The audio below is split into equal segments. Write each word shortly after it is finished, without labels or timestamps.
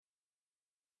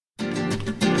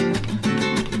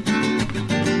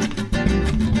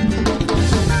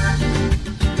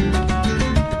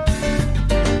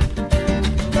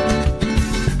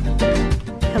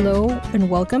and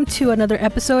welcome to another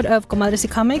episode of Comadres y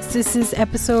Comics. This is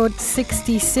episode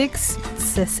 66.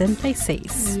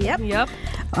 Yep.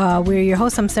 We're your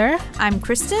hosts. I'm Sarah. I'm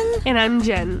Kristen. And I'm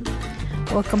Jen.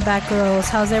 Welcome back, girls.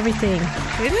 How's everything?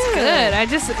 It's good.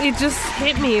 It just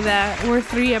hit me that we're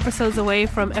 3 episodes away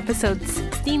from episode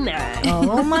 69.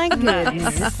 Oh my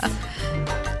goodness.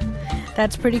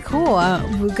 That's pretty cool.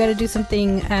 We've got to do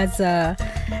something as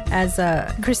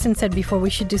Kristen said before. We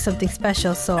should do something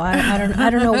special. So I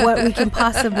don't know what we can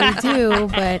possibly do,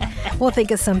 but we'll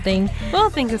think of something. It'll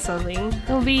be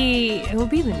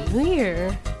the new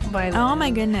year by then. Oh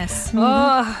my goodness.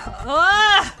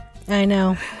 I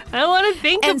know. I want to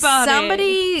think about it. And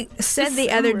somebody said the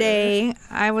other day,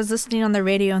 I was listening on the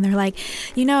radio, and they're like,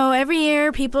 every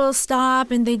year people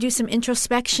stop and they do some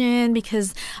introspection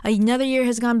because another year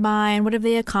has gone by, and what have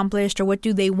they accomplished, or what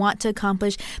do they want to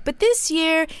accomplish? But this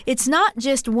year, it's not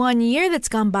just 1 year that's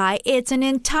gone by, it's an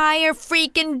entire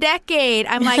freaking decade.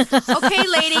 I'm like, okay,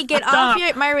 lady, get off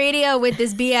my radio with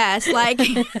this BS. Like,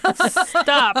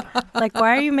 stop. Like,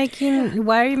 why are you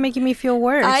making me feel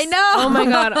worse? I know. Oh my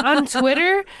God. On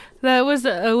Twitter, that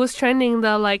was trending.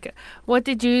 What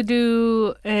did you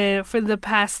do in the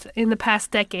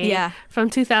past decade? Yeah.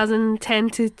 From 2010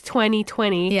 to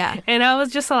 2020. Yeah. And I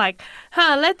was just like,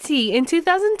 let's see. In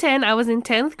 2010, I was in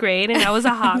 10th grade and I was a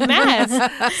hot mess.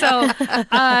 So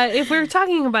if we're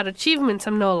talking about achievements,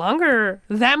 I'm no longer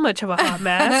that much of a hot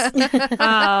mess.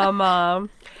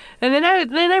 And then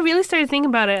I really started thinking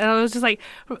about it, and I was just like,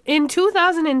 in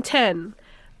 2010.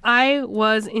 I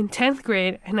was in 10th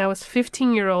grade, and I was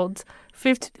 15 years old,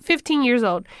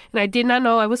 and I did not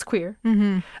know I was queer.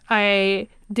 Mm-hmm. I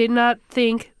did not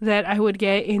think that I would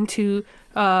get into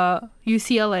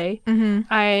UCLA. Mm-hmm.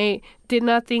 I did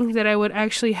not think that I would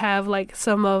actually have,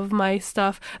 some of my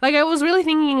stuff. I was really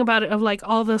thinking about it of,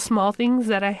 all the small things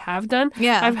that I have done.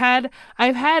 Yeah.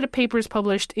 I've had papers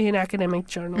published in academic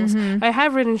journals. Mm-hmm. I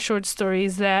have written short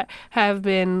stories that have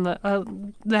been,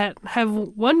 that have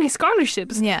won me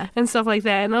scholarships. Yeah. And stuff like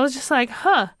that. And I was just like,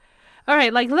 all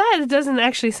right, that doesn't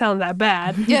actually sound that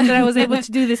bad that I was able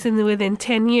to do this within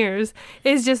 10 years.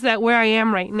 It's just that where I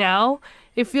am right now,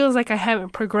 it feels like I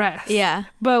haven't progressed. Yeah.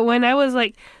 But when I was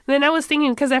then I was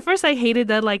thinking, because at first I hated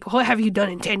that, what have you done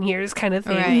in 10 years kind of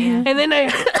thing. Right, yeah. And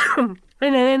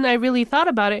then I really thought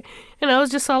about it, and I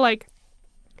was just all like,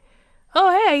 oh,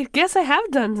 hey, I guess I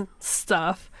have done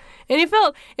stuff. And it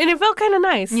felt kind of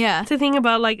nice. Yeah. To think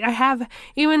about, I have,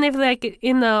 even if,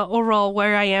 in the overall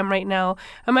where I am right now,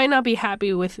 I might not be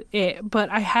happy with it, but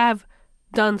I have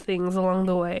done things along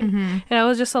the way. Mm-hmm. And I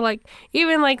was just so,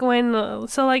 even, when, I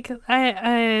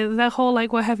that whole,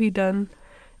 what have you done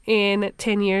in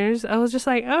 10 years? I was just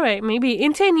like, all right, maybe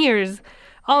in 10 years,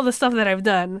 all the stuff that I've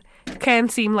done can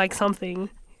seem like something.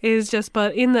 It's just,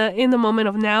 but in the moment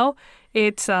of now,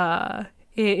 it's,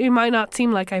 it might not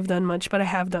seem like I've done much, but I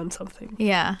have done something.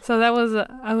 Yeah. So that was,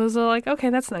 I was like, okay,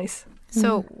 that's nice.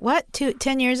 So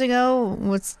 10 years ago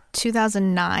was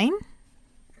 2009?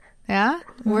 Yeah?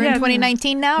 We're in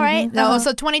 2019 now, right? Mm-hmm. No,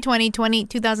 so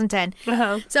 2010.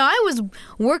 Uh-huh. So I was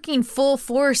working full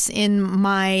force in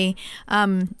my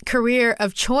career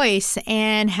of choice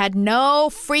and had no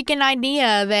freaking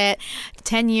idea that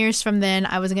 10 years from then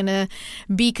I was going to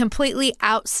be completely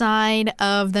outside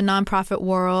of the nonprofit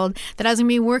world, that I was going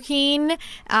to be working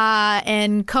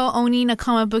and co-owning a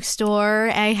comic book store.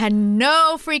 I had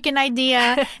no freaking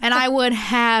idea, and I would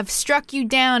have struck you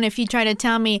down if you tried to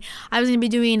tell me I was going to be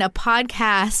doing a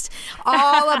podcast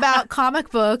all about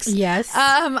comic books. Yes.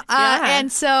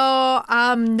 And so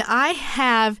I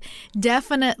have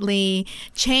definitely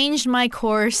changed my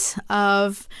course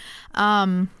of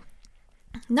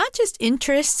not just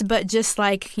interests, but just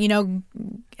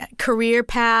career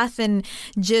path and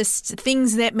just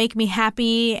things that make me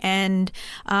happy. And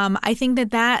I think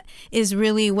that is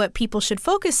really what people should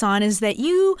focus on, is that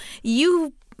you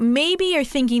maybe you're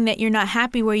thinking that you're not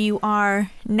happy where you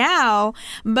are now,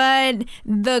 but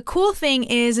the cool thing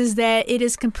is that it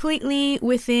is completely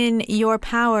within your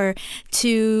power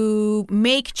to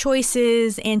make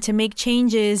choices and to make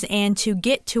changes and to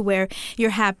get to where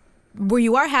you're happy, where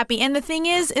you are happy. And the thing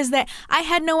is that I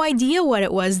had no idea what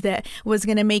it was that was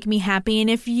going to make me happy. And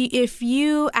if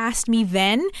you asked me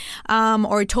then,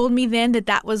 or told me then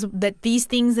that these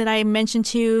things that I mentioned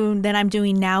to you that I'm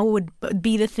doing now would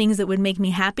be the things that would make me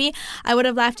happy, I would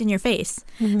have laughed in your face.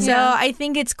 Mm-hmm. So yeah. I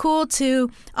think it's cool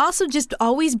to also just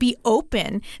always be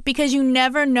open, because you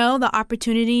never know the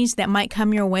opportunities that might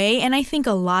come your way. And I think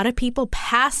a lot of people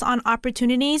pass on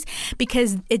opportunities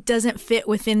because it doesn't fit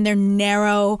within their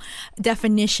narrow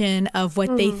definition of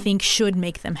what they think should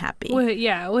make them happy.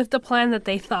 With the plan that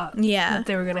they thought that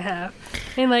they were going to have.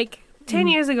 And 10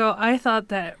 years ago, I thought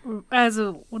that as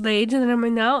the age that I'm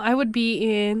in now, I would be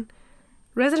in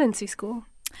residency school.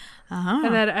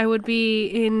 And that I would be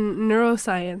in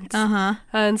neuroscience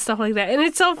and stuff like that. And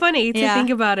it's so funny to think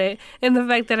about it, and the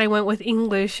fact that I went with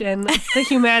English and the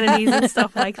humanities and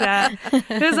stuff like that.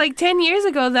 It was like 10 years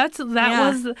ago.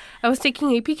 I was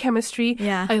taking AP chemistry.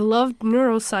 Yeah. I loved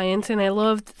neuroscience and I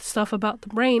loved stuff about the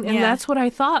brain, and that's what I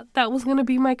thought that was going to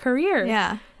be my career.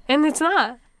 Yeah. And it's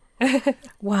not.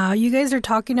 Wow, you guys are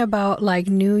talking about like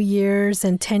New Year's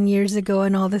and 10 years ago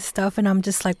and all this stuff, and I'm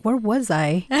just like, where was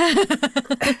I?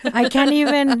 I can't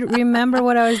even remember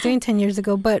what I was doing 10 years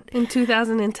ago, but In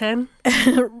 2010?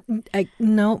 I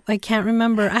can't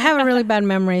remember. I have a really bad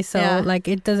memory, so like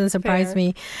it doesn't surprise Fair.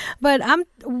 me. But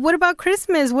what about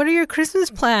Christmas? What are your Christmas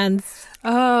plans?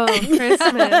 Oh,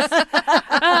 Christmas.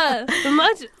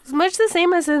 Much the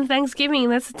same as in Thanksgiving.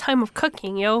 That's the time of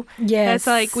cooking, yo. Yes. It's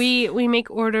like we make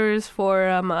orders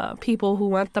for people who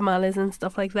want tamales and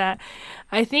stuff like that.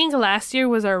 I think last year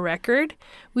was our record.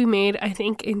 We made, I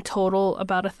think, in total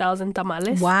about 1,000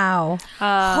 tamales. Wow.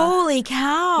 Holy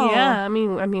cow. Yeah, I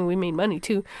mean, we made money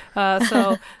too.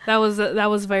 So that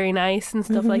was very nice and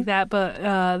stuff like that. But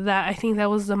I think that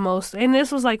was the most, and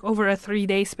this was like over a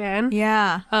 3-day span.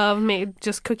 Yeah. Of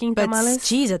just cooking But tamales.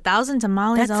 geez, 1,000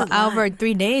 tamales That's a lot. over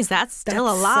 3 days. That's still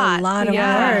a That's lot. a lot of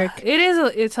work. It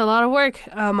is. It's a lot of work.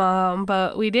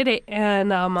 But we did it, and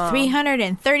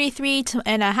 333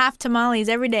 and a half tamales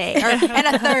every day, and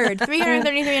a third.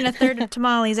 333 and a third of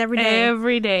tamales every day.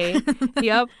 every day.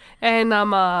 Yep. And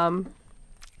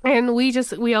and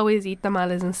we always eat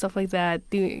tamales and stuff like that.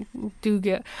 Do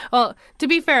get, well, to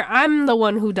be fair, I'm the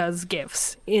one who does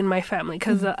gifts in my family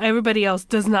because everybody else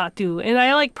does not do. And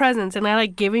I like presents and I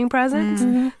like giving presents.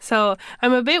 So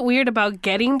I'm a bit weird about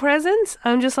getting presents.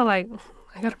 I'm just like,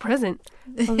 I got a present.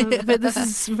 But this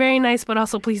is very nice, but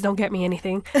also please don't get me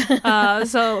anything. But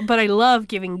I love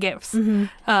giving gifts. So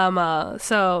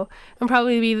I'm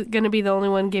probably going to be the only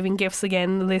one giving gifts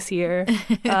again this year.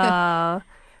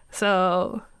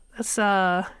 So that's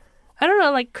I don't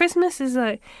know. Like Christmas is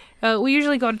like we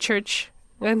usually go to church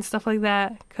and stuff like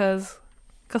that because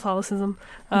Catholicism.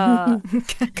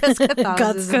 Because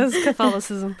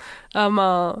Catholicism.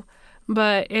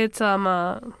 But it's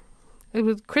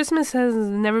Christmas has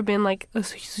never been like a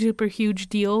super huge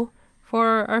deal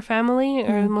for our family,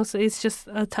 or mostly it's just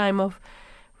a time of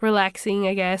relaxing,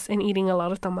 I guess, and eating a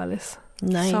lot of tamales.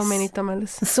 Nice. So many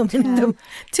tamales. So many.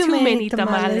 Too many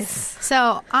tamales.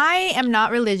 So I am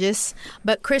not religious,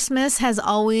 but Christmas has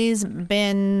always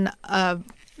been a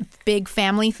big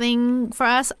family thing for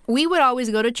us. We would always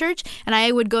go to church, and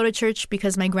I would go to church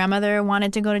because my grandmother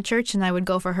wanted to go to church, and I would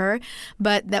go for her.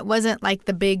 But that wasn't like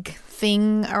the big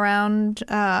thing around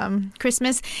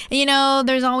Christmas. And,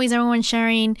 there's always everyone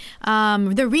sharing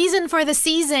the reason for the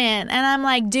season. And I'm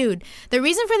like, dude, the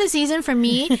reason for the season for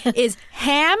me is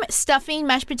ham, stuffing,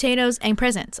 mashed potatoes, and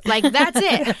presents. Like, that's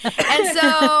it. And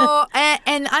so,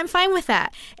 and I'm fine with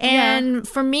that. And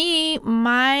for me,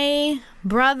 my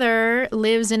brother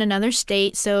lives in another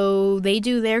state, so they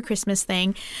do their Christmas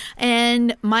thing.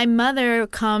 And my mother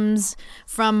comes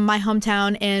from my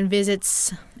hometown and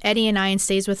visits Eddie and I and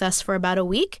stays with us for about a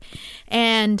week.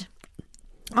 And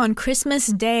on Christmas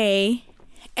Day,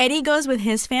 Eddie goes with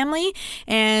his family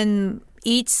and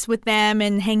eats with them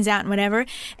and hangs out and whatever.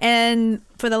 And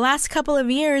for the last couple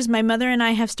of years, my mother and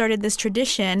I have started this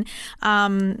tradition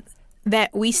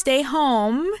that we stay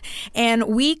home and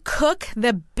we cook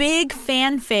the big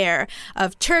fanfare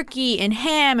of turkey and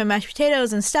ham and mashed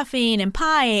potatoes and stuffing and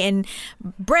pie and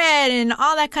bread and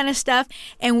all that kind of stuff.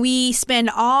 And we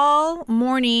spend all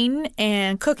morning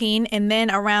and cooking, and then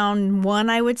around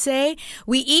 1, I would say,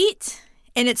 we eat.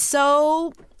 And it's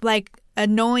so like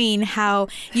annoying how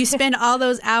you spend all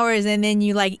those hours and then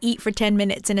you like eat for 10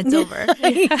 minutes and it's over.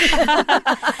 And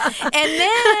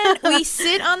then we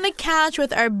sit on the couch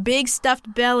with our big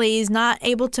stuffed bellies, not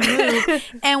able to move,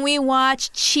 and we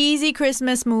watch cheesy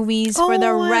Christmas movies for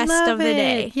the rest of the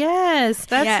day. Yes.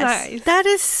 That's nice. That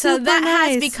is So super that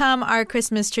nice. has become our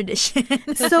Christmas tradition.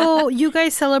 So you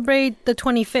guys celebrate the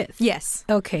 25th? Yes.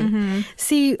 Okay.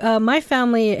 See, my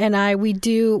family and I,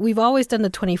 we've always done the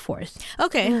 24th.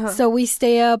 Okay. So we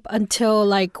stay up until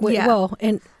like, well,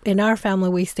 in our family,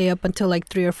 we stay up until like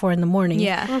 3 or 4 in the morning,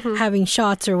 having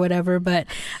shots or whatever. But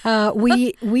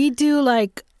we do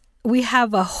like, we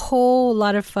have a whole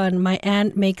lot of fun. My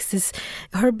aunt makes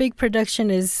her big production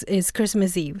is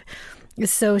Christmas Eve.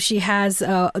 So she has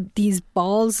these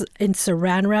balls in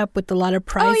saran wrap with a lot of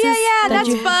prizes. Oh, yeah,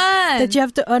 that's fun. that you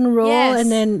have to unroll, Yes.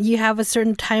 and then you have a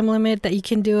certain time limit that you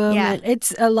can do them. Yeah.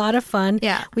 It's a lot of fun.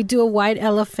 Yeah. We do a white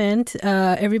elephant.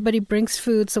 Everybody brings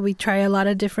food, so we try a lot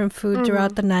of different food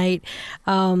throughout the night.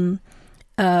 And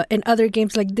other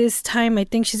games like this time, I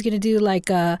think she's gonna do like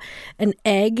an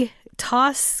egg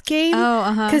toss game.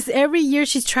 Because every year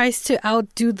she tries to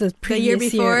outdo the previous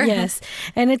before? Yes,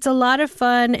 and it's a lot of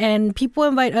fun. And people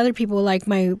invite other people. Like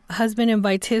my husband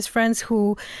invites his friends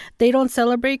who they don't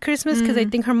celebrate Christmas because I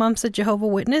think her mom's a Jehovah's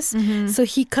Witness. So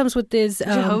he comes with this.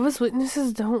 Jehovah's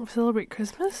Witnesses don't celebrate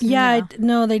Christmas? Yeah,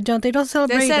 no, they don't. They don't They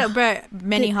celebrate. celebrate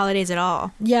many holidays at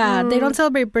all. Yeah, they don't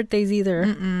celebrate birthdays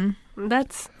either.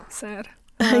 That's sad.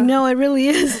 I know, it really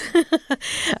is.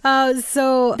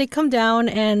 So they come down,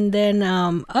 and then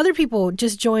other people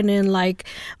just join in. Like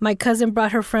my cousin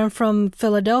brought her friend from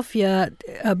Philadelphia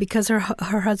because her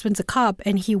husband's a cop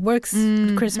and he works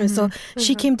Christmas. So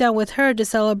she came down with her to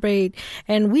celebrate,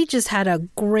 and we just had a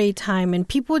great time. And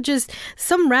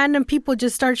some random people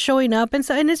just start showing up, and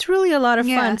it's really a lot of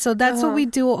fun. So that's what we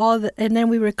do and then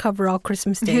we recover all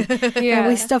Christmas Day. And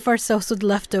we stuff ourselves with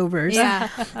leftovers. Yeah.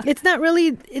 It's not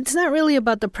really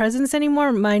about the presents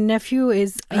anymore. My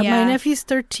nephew's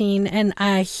 13, and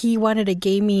he wanted a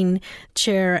gaming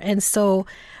chair, and so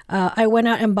I went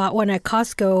out and bought one at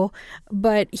Costco,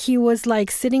 but he was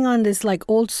like sitting on this like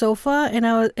old sofa, and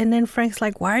then Frank's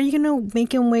like, "Why are you gonna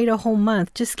make him wait a whole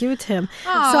month? Just give it to him."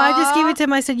 Aww. So I just gave it to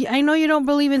him. I said, "I know you don't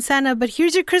believe in Santa, but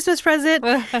here's your Christmas present."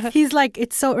 He's like,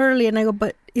 "It's so early," and I go,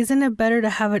 "But isn't it better to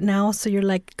have it now so you're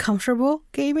like comfortable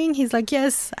gaming?" He's like,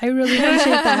 "Yes, I really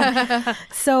appreciate that."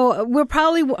 So we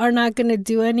probably are not going to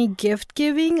do any gift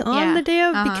giving on the day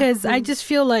of because I just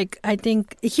feel like I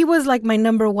think he was like my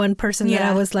number one person that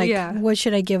I was like, what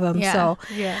should I give him? So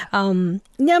I'm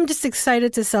just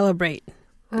excited to celebrate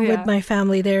with my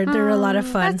family. They're a lot of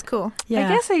fun. That's cool. Yeah.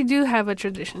 I guess I do have a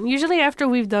tradition. Usually after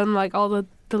we've done like all the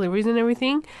deliveries and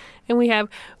everything, and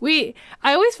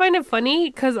I always find it funny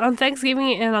because on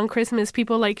Thanksgiving and on Christmas,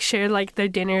 people like share like their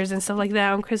dinners and stuff like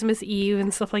that on Christmas Eve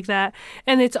and stuff like that.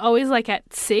 And it's always like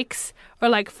at 6 or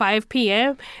like 5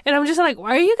 p.m. And I'm just like,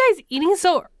 why are you guys eating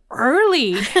so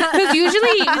early? Because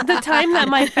usually the time that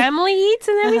my family eats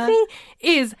and everything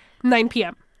is 9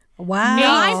 p.m. Wow.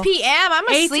 9 p.m. I'm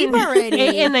asleep already.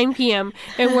 8 and 9 p.m.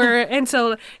 And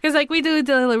so because like we do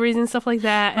deliveries and stuff like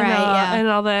that, and, and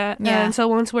all that. Yeah. And so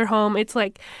once we're home, it's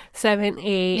like 7,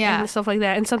 8, and stuff like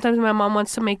that. And sometimes my mom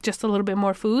wants to make just a little bit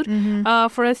more food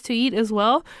for us to eat as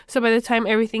well. So by the time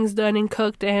everything's done and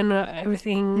cooked and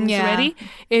everything's ready,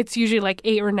 it's usually like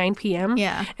 8 or 9 p.m.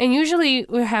 Yeah. And usually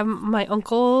we have my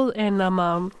uncle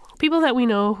and people that we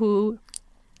know who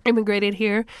immigrated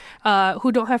here,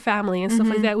 who don't have family and stuff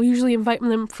like that. We usually invite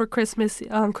them for Christmas,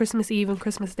 Christmas Eve and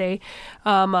Christmas Day,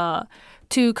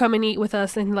 to come and eat with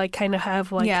us and like kind of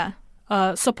have like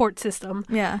a support system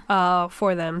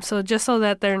for them. So just so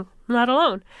that they're not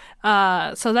alone.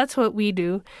 So that's what we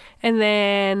do. And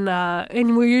then,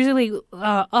 and we're usually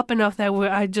up enough that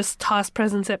I just toss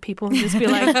presents at people and just be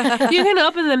like, you can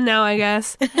open them now, I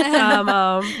guess.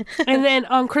 And then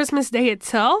on Christmas Day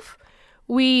itself,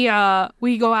 we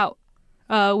go out.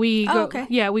 We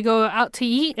go out to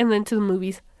eat and then to the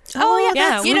movies. Oh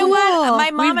yeah, you know what?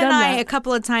 My mom We've and done I that. a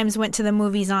couple of times went to the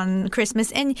movies on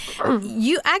Christmas, and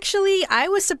I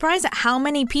was surprised at how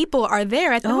many people are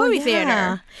there at the movie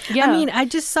theater. Yeah. I mean, I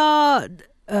just saw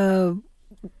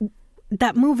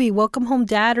that movie, Welcome Home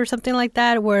Dad, or something like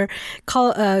that, where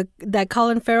that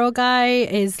Colin Farrell guy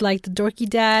is like the dorky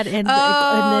dad, and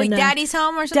then, Daddy's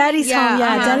Home or something. Daddy's Home,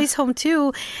 Daddy's Home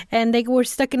too. And they were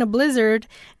stuck in a blizzard,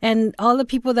 and all the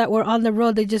people that were on the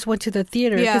road, they just went to the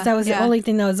theater because that was the only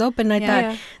thing that was open. And I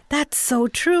thought, that's so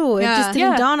true. It just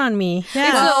didn't dawn on me.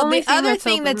 Yeah. So the other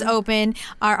thing that's open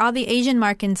are all the Asian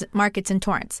markets in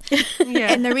Torrance.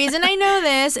 Yeah. And the reason I know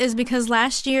this is because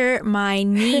last year my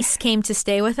niece came to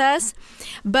stay with us.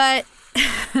 But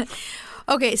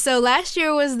okay, so last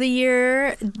year was the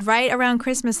year right around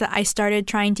Christmas that I started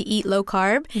trying to eat low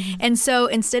carb. And so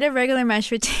instead of regular mashed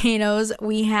potatoes,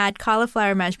 we had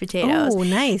cauliflower mashed potatoes. Oh,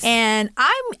 nice. And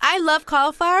I love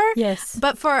cauliflower. Yes.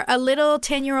 But for a little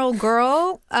 10-year-old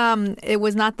girl, it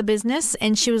was not the business.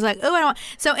 And she was like, oh, I don't want.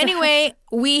 So anyway,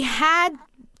 we had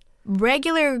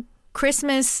regular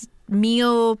Christmas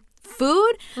meal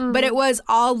food, but it was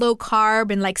all low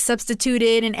carb and like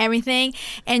substituted and everything.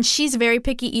 And she's a very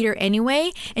picky eater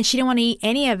anyway, and she didn't want to eat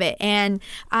any of it. And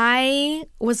I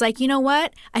was like, you know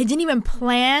what? I didn't even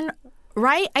plan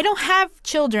right? I don't have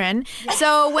children.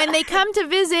 So when they come to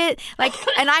visit, like,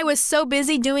 and I was so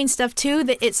busy doing stuff too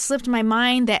that it slipped my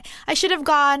mind that I should have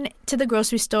gone to the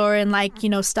grocery store and, like, you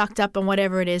know, stocked up on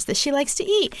whatever it is that she likes to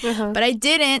eat. But I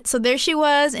didn't. So there she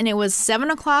was, and it was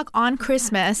 7:00 on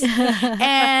Christmas,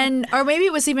 or maybe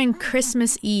it was even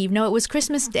Christmas Eve. No, it was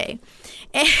Christmas Day.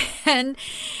 And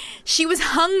she was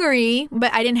hungry,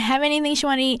 but I didn't have anything she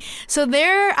wanted to eat. So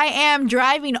there I am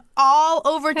driving all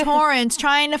over Torrance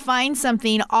trying to find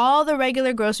something. All the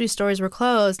regular grocery stores were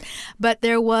closed, but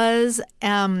there was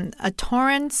a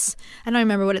Torrance, I don't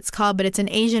remember what it's called, but it's an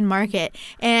Asian market.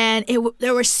 And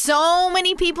there were so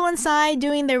many people inside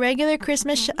doing their regular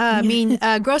Christmas,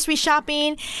 grocery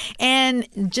shopping. And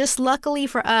just luckily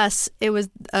for us, it was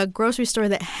a grocery store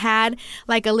that had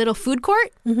like a little food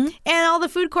court, and all the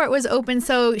food court was open.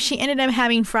 So she ended up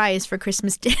having fries for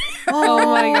Christmas dinner. Oh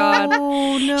my God.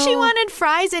 Oh, no. She wanted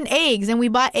fries and eggs, and we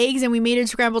bought eggs and we made her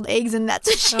scrambled eggs, and that's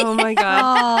what she Oh my God.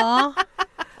 Aw.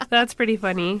 That's pretty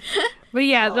funny. But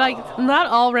yeah, like not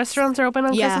all restaurants are open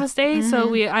on Yeah. Christmas Day,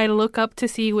 so I look up to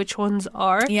see which ones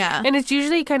are. Yeah. And it's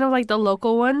usually kind of like the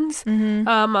local ones,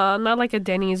 not like a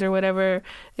Denny's or whatever.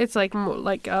 It's like more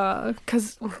like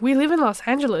because we live in Los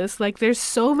Angeles, like there's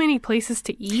so many places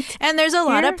to eat. And there's a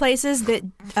lot Here? of places that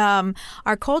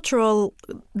are cultural,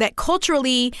 that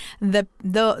culturally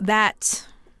that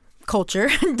culture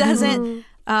doesn't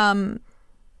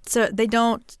so they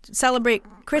don't celebrate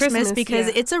Christmas because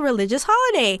yeah. it's a religious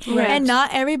holiday, Right. and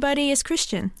not everybody is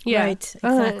Christian. Yeah. Right,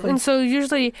 exactly. And so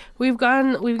usually we've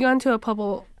gone to a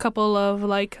couple of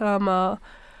like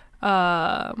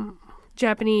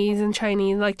Japanese and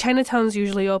Chinese, like Chinatown's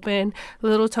usually open,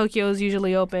 Little Tokyo's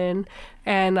usually open,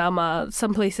 and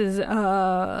some places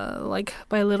like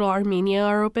by Little Armenia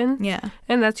are open. Yeah.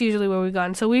 And that's usually where we've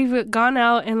gone. So we've gone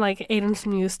out and like eaten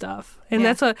some new stuff. And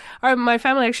Yeah. that's what my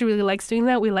family actually really likes doing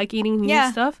that. We like eating new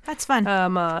Yeah, stuff. that's fun.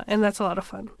 And that's a lot of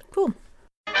fun. Cool.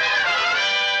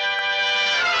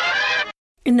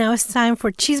 And now it's time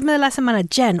for Chisme de la Semana.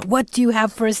 Jen, what do you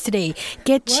have for us today?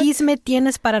 ¿Qué chisme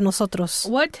tienes para nosotros?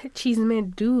 What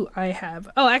chisme do I have?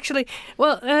 Oh, actually,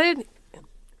 well,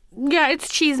 yeah, it's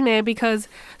chisme because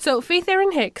Faith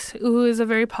Erin Hicks, who is a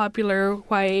very popular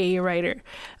YA writer,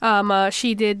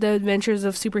 she did The Adventures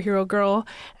of Superhero Girl,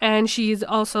 and she's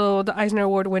also the Eisner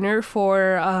Award winner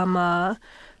for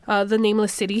the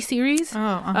Nameless City series.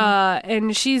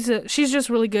 And she's just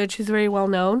really good. She's very well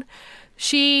known.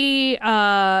 She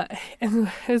and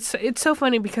it's so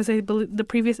funny because I believe the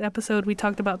previous episode we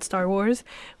talked about Star Wars,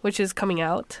 which is coming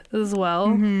out as well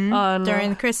on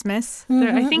During Christmas.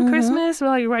 I think Christmas, or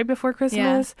like right before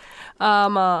Christmas.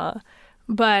 But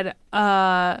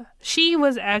she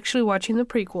was actually watching the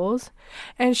prequels,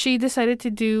 and she decided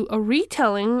to do a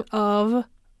retelling of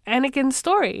Anakin's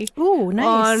story. Ooh,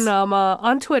 nice.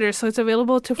 On Twitter, so it's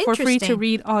available for free to Interesting.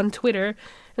 read on Twitter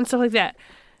and stuff like that.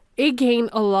 It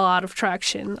gained a lot of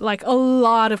traction. Like a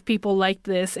lot of people like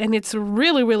this, and it's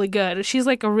really, really good. She's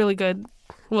like a really good.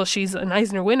 Well, she's an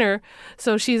Eisner winner,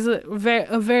 so she's a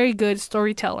very good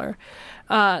storyteller.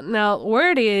 Now,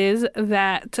 word is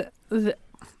that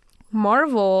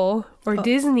Marvel or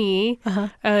Disney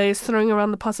is throwing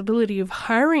around the possibility of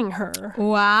hiring her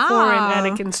Wow. for an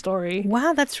Anakin story.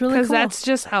 Wow, that's really cool. Because that's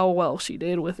just how well she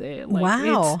did with it. Like,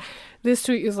 Wow. This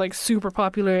tweet is like super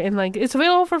popular, and like it's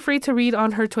available for free to read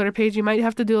on her Twitter page. You might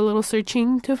have to do a little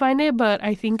searching to find it, but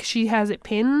I think she has it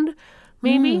pinned,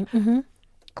 maybe.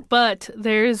 But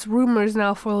there's rumors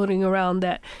now floating around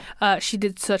that she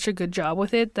did such a good job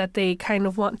with it that they kind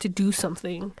of want to do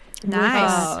something.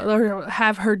 Nice. Or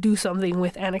have her do something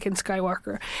with Anakin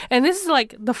Skywalker. And this is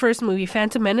like the first movie,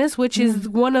 Phantom Menace, which is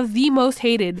one of the most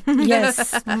hated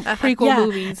Yes. prequel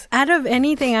movies. Out of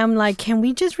anything, I'm like, can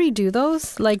we just redo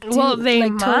those? Like, They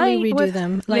like might. totally redo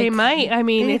them. Like, They might. I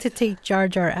mean, they need to take Jar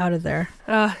Jar out of there.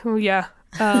 yeah.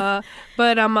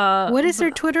 But What is her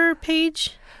Twitter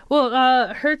page?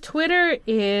 Well, her Twitter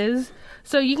is,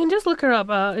 so you can just look her up.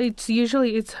 It's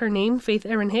her name, Faith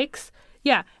Erin Hicks.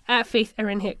 Yeah, at Faith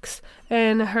Erin Hicks,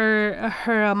 and her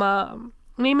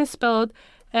name is spelled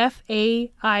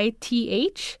Faith,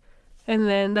 and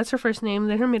then that's her first name.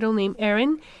 Then her middle name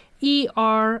Erin,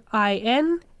 Erin,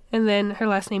 and then her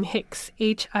last name Hicks,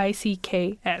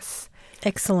 Hicks.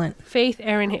 Excellent. Faith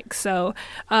Erin Hicks. So,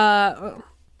 the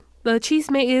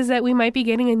chisme is that we might be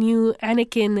getting a new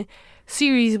Anakin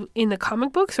series in the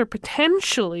comic books, or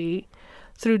potentially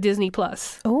through Disney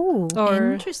Plus. Oh,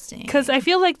 Or Interesting. because I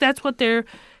feel like that's what they're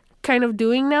kind of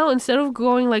doing now. Instead of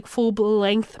going like full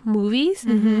length movies,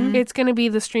 it's going to be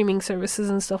the streaming services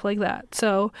and stuff like that.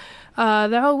 So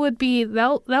that'll be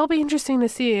interesting to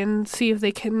see, and see if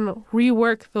they can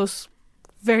rework those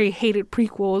very hated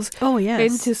prequels Oh, yes.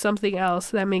 into something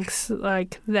else that makes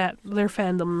like that their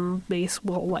fandom base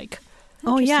will like.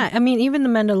 Oh, yeah. I mean, even the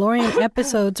Mandalorian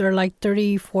episodes are like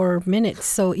 34 minutes.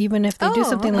 So even if they do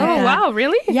something like Oh that. wow,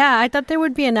 really? Yeah, I thought they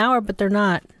would be an hour, but they're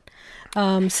not. So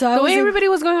I The was way everybody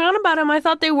was going on about them, I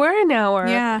thought they were an hour.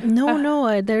 Yeah.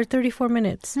 No, they're 34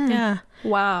 minutes. Yeah.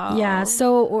 Wow. Yeah,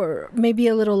 so or maybe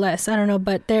a little less. I don't know,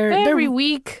 but they're Every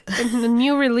week, a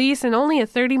new release and only a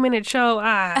 30-minute show.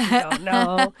 I don't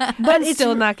know. But it's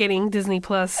still not getting Disney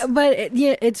Plus. But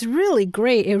yeah, it's really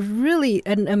great. It's really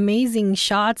an amazing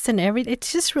shots and everything.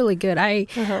 It's just really good. I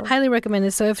highly recommend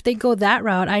it. So if they go that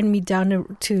route, I'd be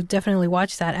down to definitely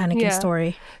watch that Anakin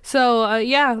story. So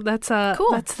that's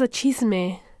Cool. That's the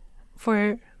chisme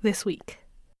for this week.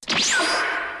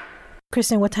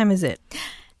 Kristen, what time is it?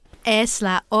 Es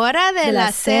la hora de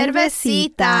la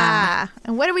cervecita.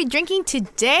 And what are we drinking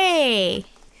today?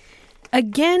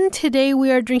 Again, today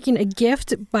we are drinking a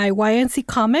gift by YNC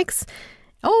Comics.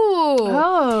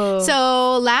 Oh.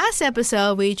 So last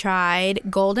episode we tried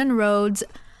Golden Road's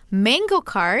Mango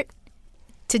Cart.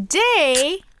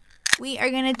 Today we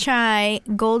are going to try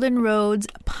Golden Road's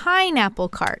Pineapple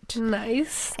Cart.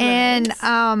 Nice. And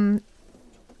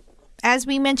as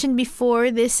we mentioned before,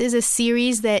 this is a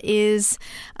series that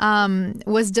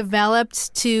was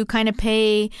developed to kind of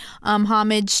pay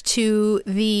homage to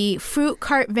the fruit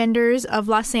cart vendors of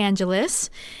Los Angeles.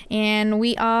 And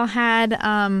we all had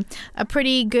a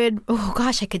pretty good, oh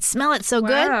gosh, I could smell it so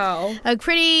good. Wow. A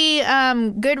pretty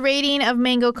good rating of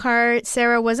Mango Cart.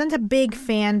 Sarah wasn't a big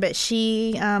fan, but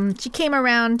she came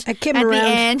around I came at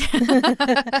around.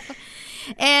 the end.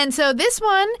 And so this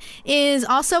one is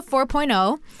also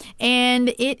 4.0, and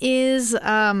it is,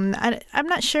 I'm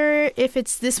not sure if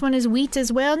this one is wheat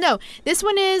as well. No, this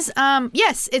one is,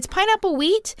 yes, it's pineapple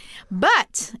wheat,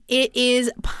 but it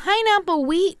is pineapple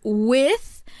wheat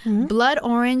with blood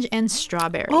orange and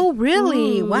strawberry. Oh,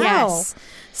 really? Wow. Yes.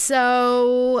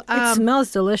 So It smells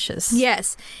delicious.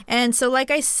 yes. And so like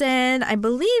I said, I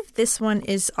believe this one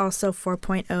is also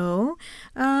 4.0.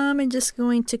 I'm just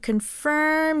going to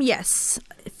confirm. Yes,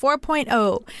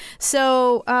 4.0.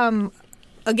 So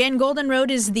again, Golden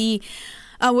Road is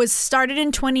was started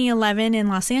in 2011 in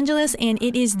Los Angeles, and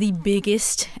it is the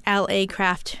biggest LA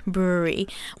craft brewery,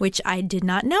 which I did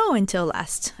not know until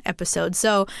last episode.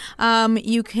 So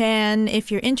you can, if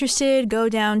you're interested, go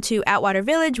down to Atwater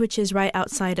Village, which is right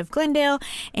outside of Glendale,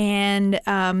 and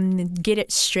get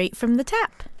it straight from the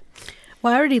tap.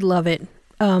 Well, I already love it.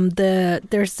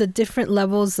 There's the different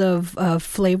levels of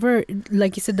flavor,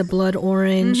 like you said, the blood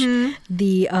orange,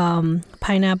 the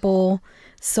pineapple.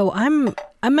 So I'm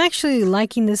actually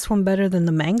liking this one better than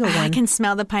the mango one. I can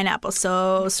smell the pineapple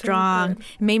so strong.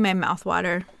 It made my mouth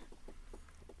water.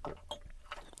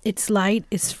 It's light.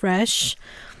 It's fresh.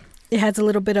 It has a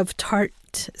little bit of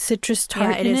citrus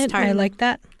tart it in is it. tart. I like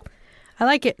that. I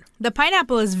like it. The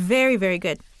pineapple is very, very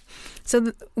good.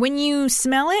 So when you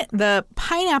smell it, the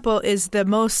pineapple is the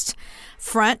most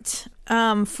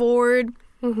forward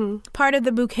part of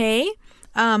the bouquet.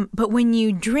 But when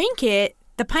you drink it,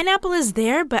 the pineapple is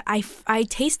there, but I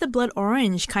taste the blood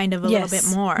orange kind of a little bit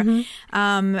more.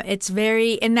 It's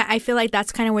very, and I feel like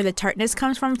that's kind of where the tartness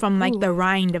comes from like the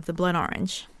rind of the blood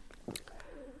orange.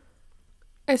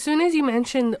 As soon as you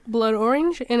mentioned blood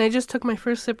orange, and I just took my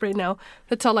first sip right now,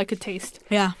 that's all I could taste.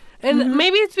 Yeah. And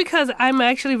maybe it's because I'm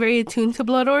actually very attuned to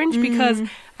blood orange because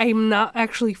I'm not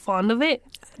actually fond of it.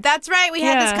 That's right. We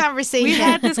had this conversation. We've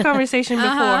had this conversation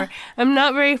before. I'm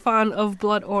not very fond of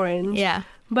blood orange. Yeah.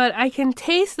 But I can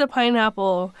taste the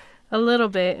pineapple a little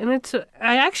bit, and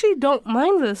I actually don't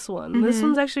mind this one. This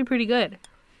one's actually pretty good.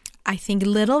 I think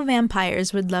little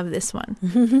vampires would love this one.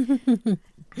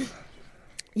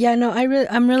 Yeah, no,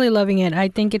 I'm really loving it. I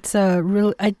think it's a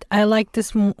real. I like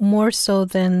this more so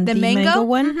than the mango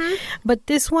one, but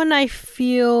this one I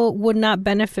feel would not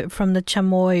benefit from the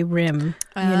chamoy rim.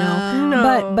 You know,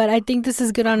 No. but I think this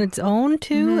is good on its own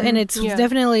too, and it's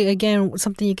definitely again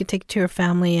something you could take to your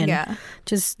family and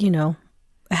just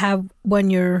have when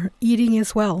you're eating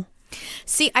as well.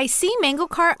 See, I see Mango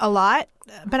Cart a lot,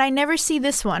 but I never see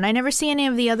this one. I never see any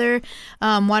of the other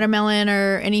watermelon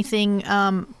or anything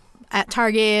at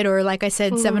Target or, like I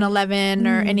said, 7-Eleven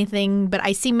or anything. But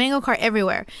I see Mango Cart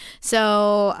everywhere.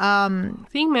 So I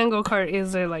think Mango Cart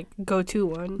is their go-to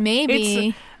one.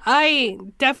 Maybe. I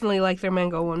definitely like their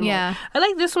mango one more. Yeah. I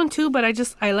like this one too, but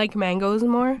I like mangoes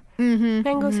more.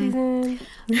 Mango season.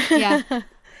 Yeah.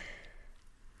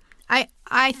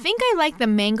 I think I like the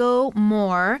mango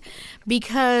more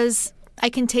because I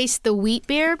can taste the wheat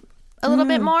beer a little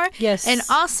bit more. Yes. And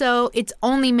also, it's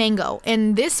only mango.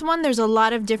 And this one, there's a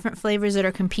lot of different flavors that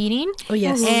are competing. Oh,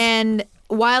 yes. And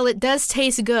while it does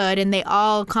taste good and they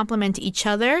all complement each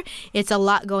other, it's a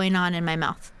lot going on in my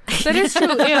mouth. That is true.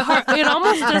 It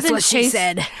almost doesn't That's what she taste.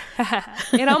 said.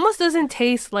 It almost doesn't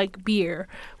taste like beer.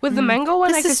 With the mango one,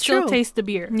 This I can is still true. taste the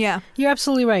beer. Yeah. You're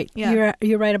absolutely right. Yeah.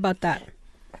 You're right about that.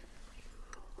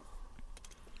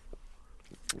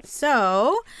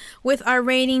 So, with our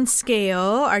rating scale,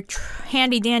 our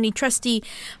handy dandy trusty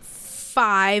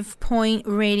 5-point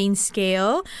rating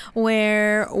scale,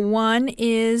 where 1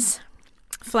 is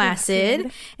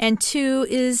flaccid and 2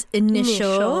 is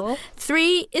initial.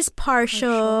 3 is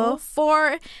partial.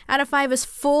 4 out of 5 is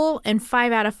full, and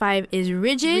 5 out of 5 is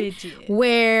rigid.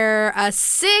 Where a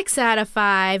 6 out of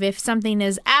 5, if something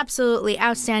is absolutely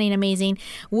outstanding, amazing,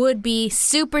 would be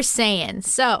Super Saiyan.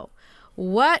 So,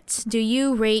 what do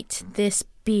you rate this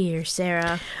beer,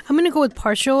 Sarah? I'm going to go with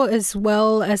partial as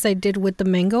well as I did with the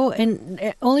mango.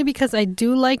 And only because I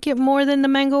do like it more than the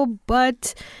mango,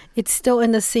 but it's still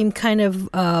in the same kind of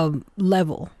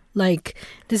level. Like,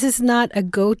 this is not a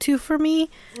go-to for me.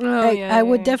 I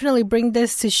would definitely bring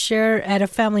this to share at a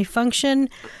family function.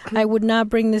 I would not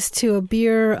bring this to a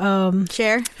beer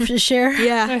Share? share.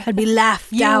 Yeah. I'd be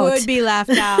laughed You out. would be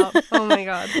laughed out. Oh my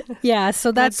god. Yeah,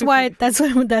 so that's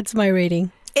my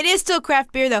rating. It is still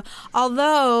craft beer, though.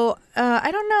 Although,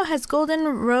 I don't know, has Golden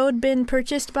Road been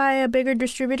purchased by a bigger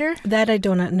distributor? That I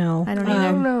do not know. I don't I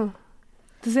either. don't know.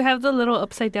 Does it have the little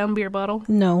upside down beer bottle?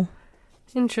 No.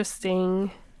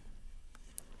 Interesting.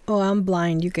 Oh, I'm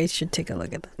blind. You guys should take a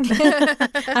look at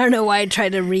that. I don't know why I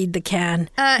tried to read the can.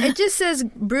 It just says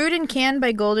brewed and canned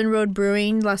by Golden Road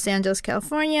Brewing, Los Angeles,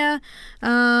 California.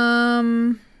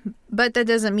 But that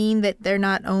doesn't mean that they're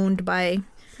not owned by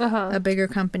a bigger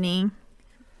company.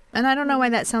 And I don't know why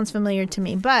that sounds familiar to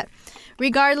me. But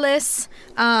regardless,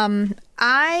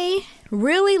 I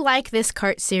really like this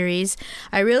cart series.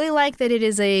 I really like that it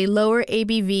is a lower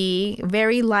ABV,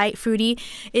 very light, fruity.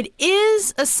 It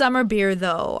is a summer beer,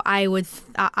 though.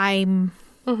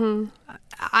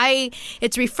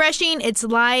 It's refreshing. It's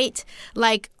light.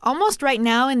 Like almost right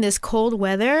now in this cold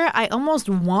weather, I almost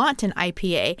want an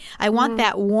IPA. I want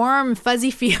that warm,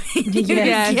 fuzzy feeling you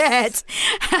get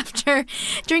after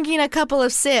drinking a couple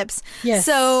of sips. Yes.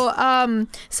 So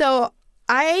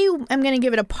I am going to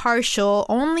give it a partial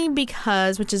only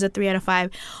because, which is a 3 out of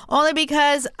 5, only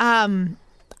because I'm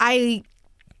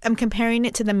comparing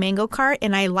it to the Mango Cart,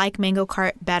 and I like Mango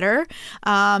Cart better.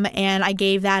 And I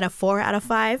gave that a 4 out of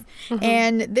 5.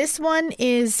 And this one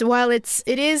is, while it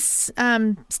is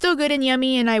still good and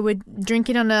yummy, and I would drink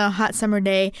it on a hot summer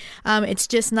day, it's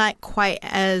just not quite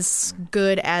as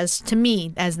good as, to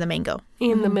me, as the Mango.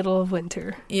 In the middle of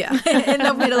winter. Yeah, in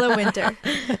the middle of winter.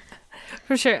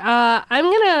 For sure. I'm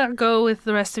going to go with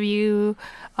the rest of you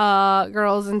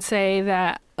girls and say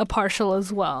that a partial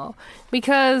as well,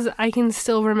 because I can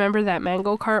still remember that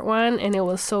Mango Cart one, and it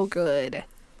was so good.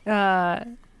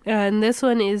 And this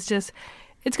one is just,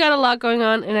 it's got a lot going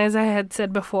on, and as I had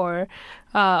said before,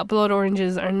 blood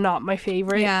oranges are not my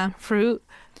favorite fruit.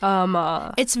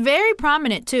 It's very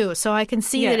prominent too, so I can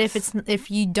see that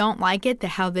if you don't like it,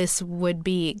 how this would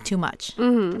be too much.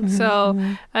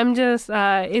 So I'm just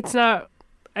it's not.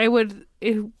 I would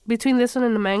between this one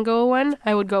and the mango one,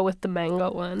 I would go with the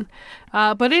mango one,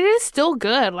 but it is still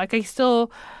good. Like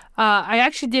I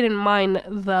actually didn't mind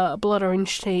the blood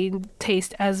orange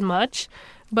taste as much,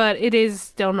 but it is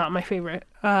still not my favorite.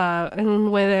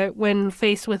 And when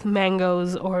faced with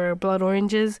mangoes or blood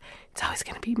oranges, it's always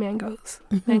going to be mangoes.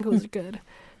 Mangoes are good.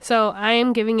 So I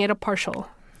am giving it a partial.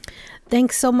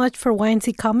 Thanks so much for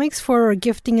YNC Comics for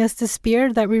gifting us this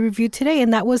beer that we reviewed today,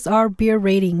 and that was our beer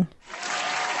rating.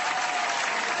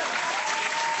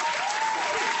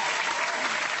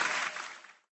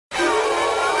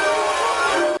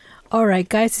 All right,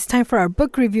 guys, it's time for our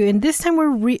book review, and this time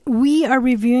we are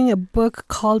reviewing a book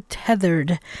called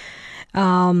Tethered,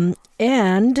 and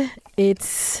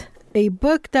it's a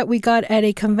book that we got at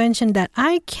a convention that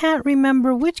I can't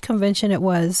remember which convention it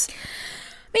was.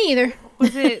 Me either.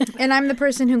 Was it? And I'm the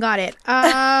person who got it.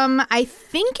 I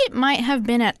think it might have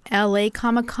been at LA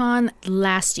Comic-Con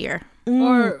last year.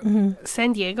 Or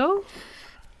San Diego?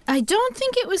 I don't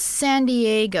think it was San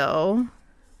Diego,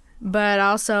 but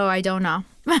also I don't know.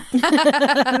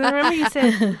 I remember you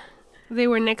said they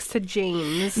were next to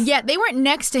James. Yeah, they weren't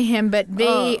next to him, but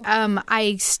they.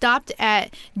 I stopped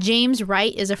at James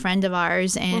Wright is a friend of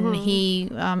ours, and he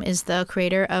is the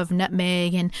creator of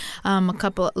Nutmeg and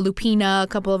Lupina, a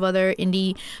couple of other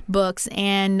indie books.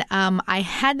 And I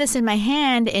had this in my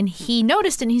hand, and he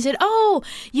noticed it, and he said, "Oh,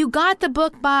 you got the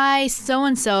book by so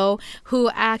and so, who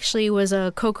actually was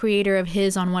a co-creator of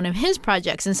his on one of his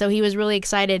projects." And so he was really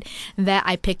excited that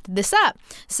I picked this up.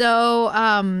 So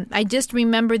I just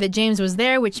remember that James was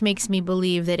there, which makes me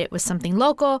believe that it was something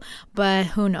local, but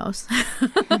who knows?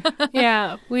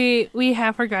 Yeah, we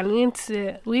have forgotten.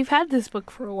 We've had this book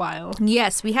for a while.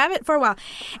 Yes, we have it for a while.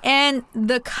 And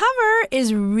the cover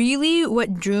is really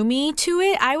what drew me to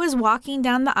it. I was walking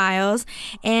down the aisles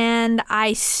and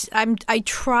I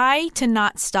try to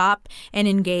not stop and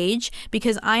engage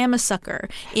because I am a sucker.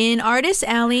 In Artist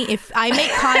Alley, if I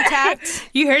make contact...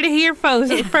 You heard it here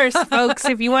first, folks.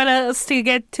 If you want us to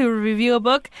get to review a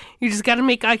book, you just got to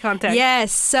make eye contact.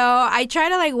 Yes, so I try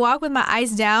to like walk with my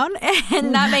eyes down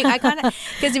and not make eye contact.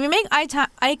 Because if you make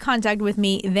eye contact with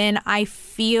me, then I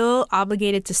feel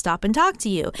obligated to stop and talk to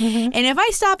you. Mm-hmm. And if I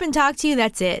stop and talk to you,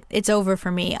 that's it. It's over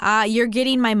for me. You're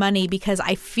getting my money because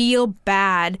I feel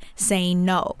bad saying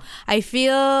no. I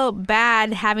feel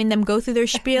bad having them go through their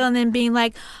spiel and then being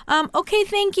like, okay,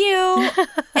 thank you.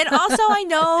 And also I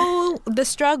know the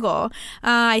struggle.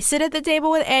 I sit at the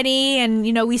table with Eddie and,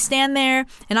 we stand there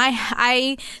and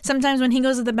I sometimes when he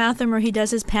goes to the bathroom or he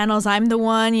does his panels, I'm the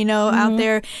one, out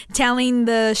there telling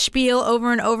the spiel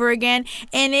over and over again.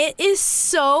 And it is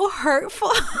so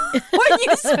hurtful when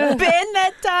you spend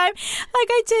that time. Like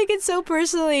I take it so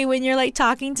personally when you're like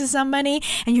talking to somebody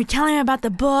and you're telling them about the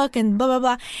book and blah,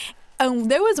 blah, blah.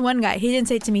 There was one guy, he didn't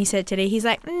say it to me, he said today, he's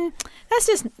like,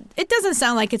 it doesn't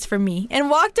sound like it's for me. And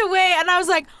walked away and I was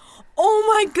like, oh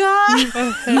my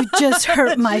God. You just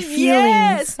hurt my feelings.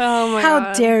 Yes. Oh my God.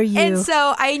 How dare you? And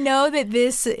so I know that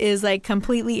this is like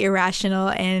completely irrational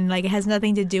and like it has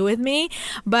nothing to do with me.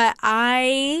 But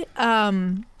I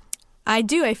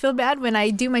feel bad when I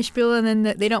do my spiel and then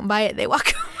they don't buy it. They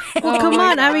walk away. Well, come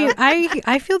on. I mean,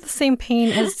 I feel the same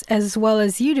pain as well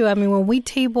as you do. I mean, when we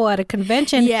table at a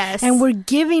convention and we're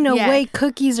giving away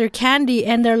cookies or candy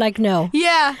and they're like, no.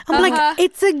 Yeah. I'm like,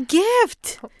 it's a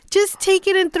gift. Just take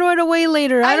it and throw it away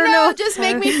later. I don't know. Just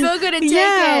make me feel good and take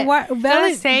it.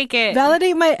 Just take it.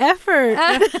 Validate my effort.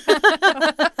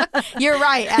 You're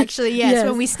right, actually. Yes.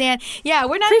 When we stand. Yeah,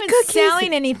 we're not free even cookies.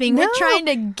 selling anything. No. We're trying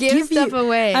to give stuff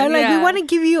away. I'm like, we want to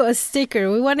give you a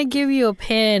sticker. We want to give you a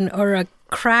pen or a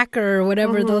cracker or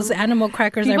whatever, those animal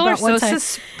crackers People I brought one time.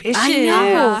 Suspicious. I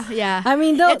know. Yeah. I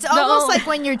mean, it's almost like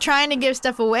when you're trying to give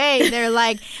stuff away, they're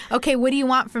like, okay, what do you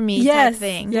want from me? Type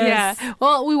thing. Yes. Yeah.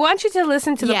 Well, we want you to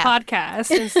listen to the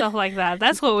podcast and stuff like that.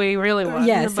 That's what we really want.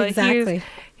 Yes, but exactly.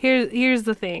 Here's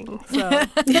the thing. So.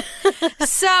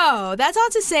 So that's all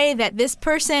to say that this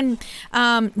person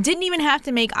didn't even have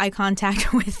to make eye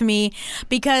contact with me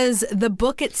because the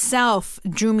book itself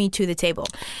drew me to the table.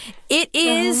 It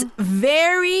is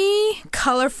very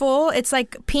colorful. It's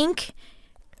like pink,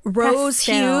 rose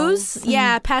hues.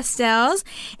 Yeah, pastels.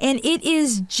 And it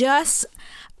is just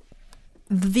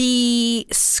the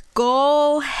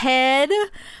skull head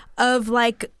of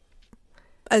like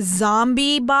a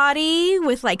zombie body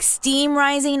with like steam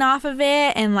rising off of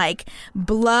it and like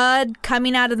blood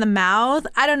coming out of the mouth.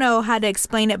 I don't know how to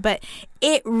explain it, but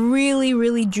it really,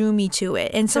 really drew me to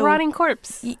it. And so a rotting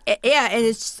corpse. Yeah,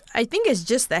 and I think it's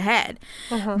just the head.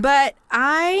 But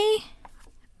I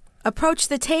approached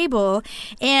the table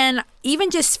and even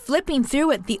just flipping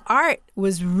through it, the art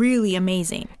was really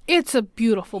amazing. It's a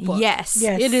beautiful book. Yes.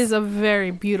 It is a very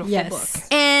beautiful book.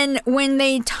 And when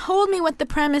they told me what the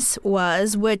premise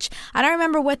was, which I don't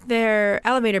remember what their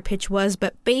elevator pitch was,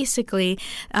 but basically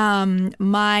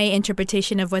my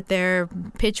interpretation of what their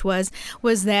pitch was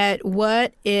that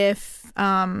what if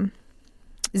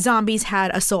zombies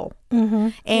had a soul,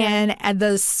 and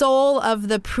the soul of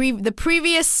the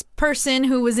previous person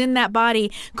who was in that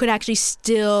body could actually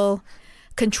still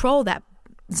control that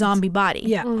zombie body.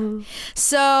 Yeah.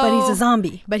 So,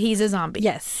 but he's a zombie.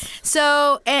 Yes.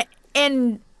 So,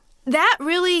 and that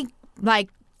really like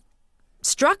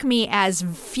struck me as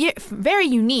very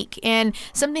unique and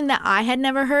something that I had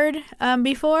never heard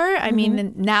before. I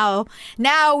mean, now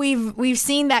we've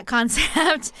seen that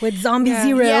concept with Zombie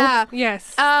Zero. Yeah.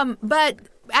 Yes. But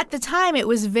at the time, it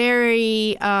was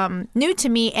very new to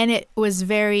me, and it was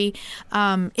very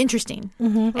interesting.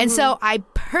 And so I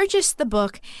purchased the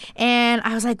book, and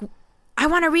I was like, I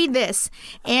want to read this.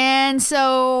 And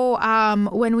so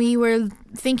when we were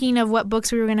thinking of what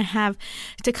books we were going to have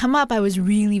to come up, I was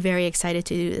really very excited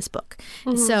to do this book.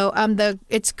 So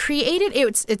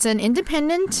it's an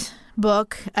independent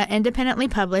book, independently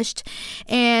published,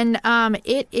 and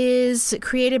it is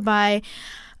created by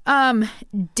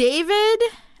David.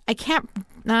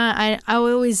 I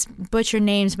always butcher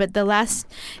names, but the last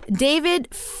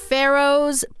David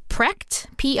Farrows Precht,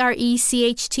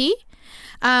 Precht.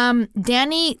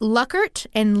 Danny Luckert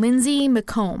and Lindsay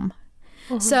McComb.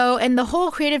 So, and the whole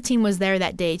creative team was there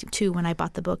that day too when I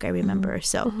bought the book, I remember.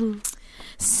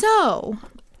 So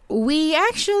we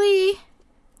actually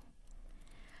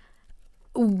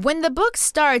when the book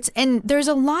starts, and there's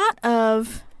a lot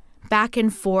of back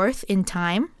and forth in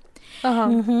time,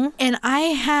 and I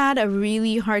had a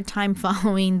really hard time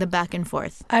following the back and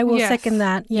forth. I will Yes. second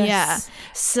that. Yes. Yeah.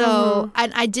 So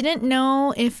I didn't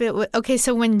know if it was okay.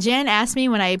 So when Jen asked me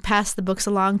when I passed the books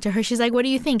along to her, she's like, "What do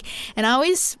you think?" And I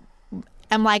always,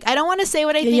 I'm like, I don't want to say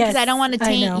what I think because Yes, I don't want to I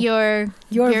taint know.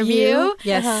 your view.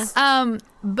 Yes.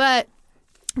 But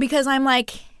because I'm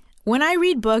like, when I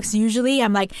read books, usually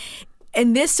I'm like,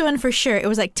 and this one for sure, it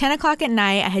was like 10 o'clock at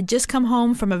night. I had just come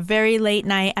home from a very late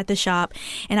night at the shop,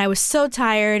 and I was so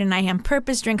tired, and I on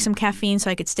purpose drank some caffeine so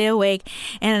I could stay awake.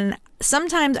 And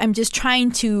sometimes I'm just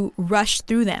trying to rush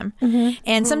through them.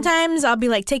 And sometimes I'll be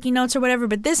like taking notes or whatever,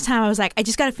 but this time I was like, I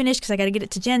just got to finish because I got to get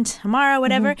it to Jen tomorrow,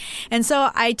 whatever. And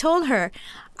so I told her,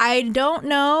 I don't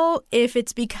know if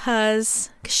it's because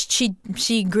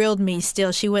she grilled me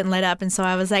still. She wouldn't let up. And so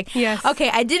I was like, Yes. okay,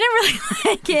 I didn't really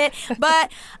like it,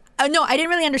 but no, I didn't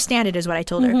really understand it is what I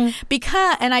told her.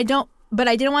 But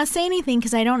I didn't want to say anything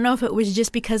because I don't know if it was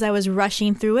just because I was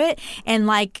rushing through it and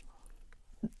like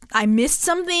I missed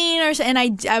something and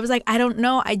I was like, I don't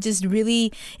know. I just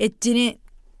really, it didn't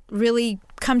really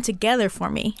come together for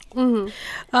me.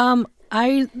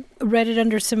 I read it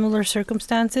under similar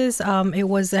circumstances. It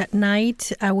was at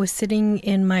night. I was sitting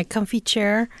in my comfy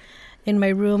chair in my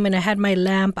room, and I had my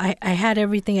lamp. I had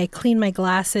everything. I cleaned my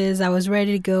glasses. I was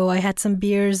ready to go. I had some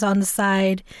beers on the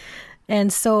side.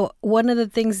 And so one of the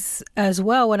things as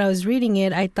well, when I was reading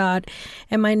it, I thought,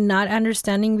 am I not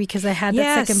understanding because I had that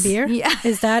Yes. second beer? Yeah.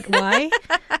 Is that why?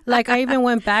 Like I even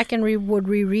went back and would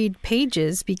reread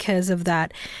pages because of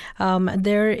that.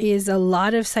 There is a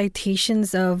lot of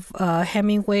citations of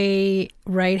Hemingway,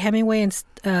 right? Hemingway and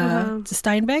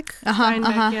Steinbeck.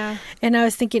 Steinbeck, yeah. And I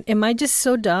was thinking, am I just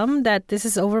so dumb that this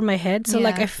is over my head? So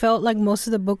like Yeah. I felt like most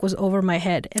of the book was over my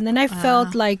head. And then I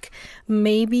felt like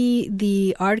maybe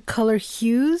the art color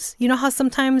hues, you know how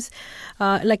sometimes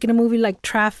like in a movie like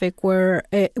Traffic where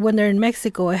when they're in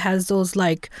Mexico, it has those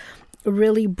like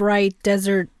really bright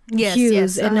desert Yes, hues.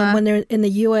 yes, And then when they're in the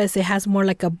US, it has more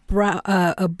like a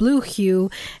blue hue.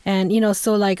 And, you know,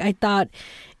 so like I thought,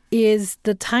 is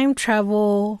the time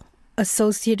travel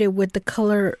associated with the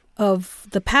color of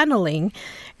the paneling?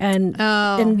 And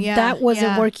yeah, that wasn't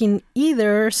yeah. working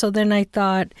either. So then I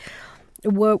thought,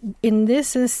 what in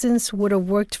this instance would have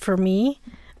worked for me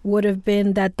would have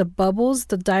been that the bubbles,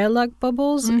 the dialogue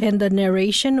bubbles and the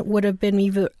narration would have been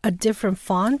either a different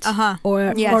font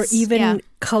or Yes, even yeah.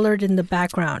 colored in the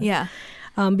background. Yeah.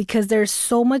 Because there's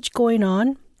so much going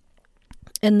on.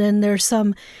 And then there's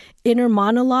some inner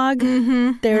monologue.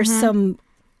 There's some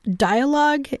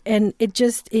dialogue, and it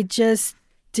just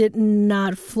did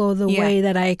not flow the Yeah. way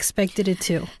that I expected it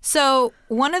to. So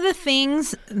one of the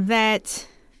things that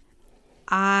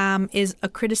is a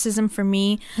criticism for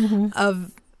me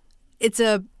of it's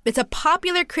a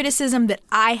popular criticism that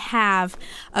I have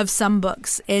of some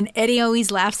books, and Eddie always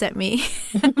laughs at me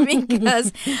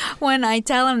because when I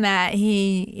tell him that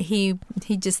he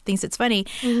just thinks it's funny,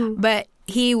 but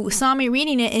he saw me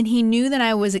reading it and he knew that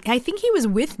I think he was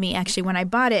with me actually when I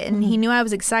bought it, and he knew I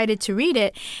was excited to read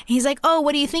it. He's like, "Oh,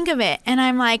 what do you think of it?" And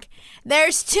I'm like,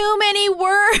 "There's too many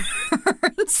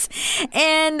words."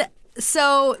 And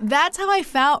so that's how I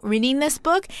felt reading this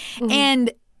book.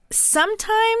 And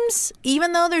sometimes,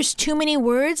 even though there's too many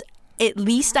words, at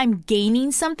least I'm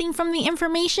gaining something from the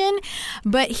information.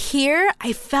 But here,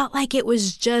 I felt like it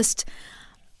was just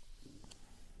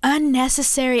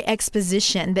unnecessary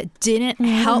exposition that didn't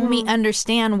help me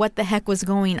understand what the heck was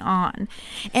going on.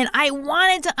 And I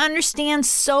wanted to understand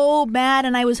so bad,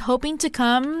 and I was hoping to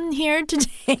come here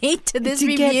today to this To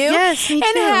review get- yes, me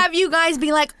and too. have you guys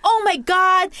be like, "Oh my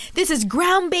God, this is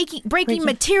breaking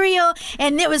material,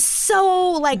 and it was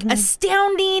so like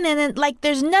astounding, and it, like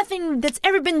there's nothing that's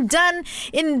ever been done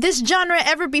in this genre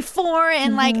ever before,"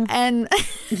 and like and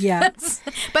Yeah.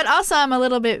 but also I'm a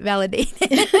little bit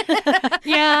validated.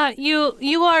 Yeah,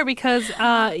 you are, because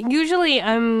usually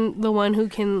I'm the one who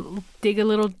can dig a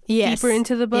little Yes. deeper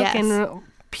into the book Yes. and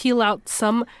peel out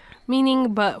some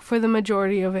meaning, but for the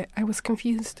majority of it, I was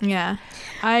confused. Yeah.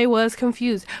 I was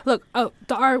confused. Look,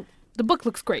 the book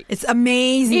looks great. It's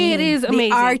amazing. It is amazing.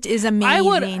 The art is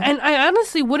amazing. I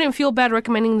honestly wouldn't feel bad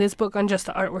recommending this book on just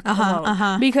the artwork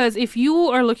alone. Because if you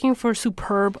are looking for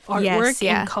superb artwork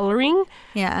yeah. and coloring,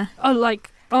 Yeah.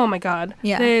 oh my God.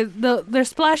 Yeah. Their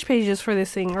splash pages for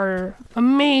this thing are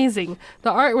amazing.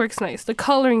 The artwork's nice. The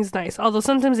coloring's nice. Although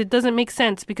sometimes it doesn't make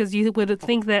sense because you would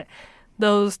think that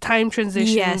those time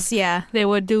transitions, Yes, yeah. they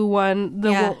would do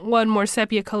one more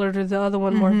sepia colored or the other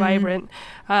one more vibrant.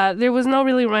 There was no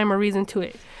really rhyme or reason to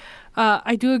it.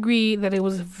 I do agree that it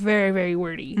was very, very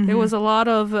wordy. There was a lot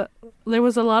of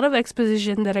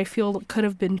exposition that I feel could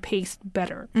have been paced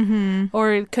better,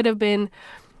 or it could have been.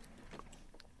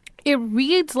 It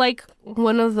reads like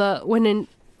when a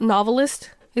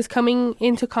novelist is coming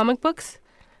into comic books,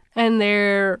 and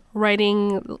they're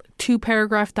writing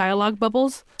 2-paragraph dialogue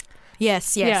bubbles.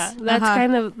 Yes. Yeah, that's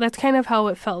kind of how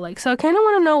it felt like. So I kind of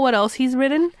want to know what else he's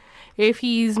written, if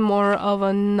he's more of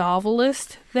a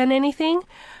novelist than anything,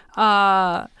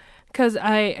 because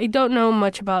I don't know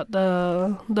much about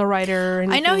the writer. Or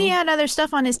anything. I know he had other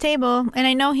stuff on his table, and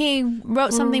I know he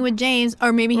wrote something with James,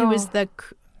 or maybe he was the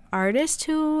artist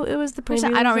who it was the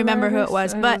person. I don't remember who it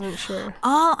was, but sure.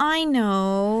 all I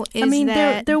know is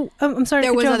that I'm sorry.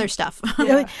 there was other stuff.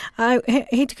 I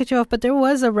hate to cut you off, but there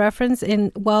was a reference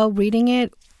while reading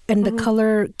it, and the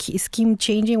color scheme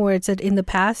changing where it said in the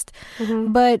past,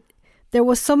 but there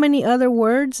was so many other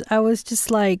words. I was just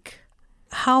like,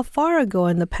 how far ago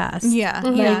in the past? Yeah,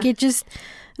 like it just.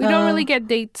 We don't really get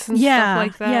dates and stuff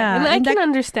like that. Yeah. And I can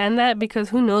understand that, because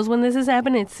who knows when this has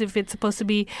happened. If it's supposed to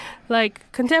be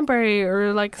like contemporary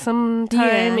or like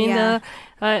sometime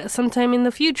sometime in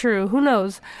the future. Who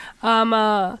knows?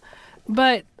 But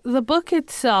the book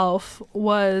itself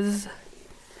was...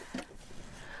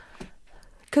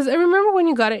 Because I remember when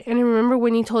you got it, and I remember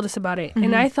when you told us about it,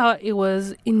 and I thought it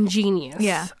was ingenious.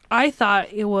 Yeah. I thought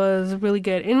it was really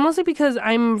good. And mostly because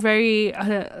I'm very...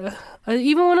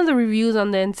 even one of the reviews on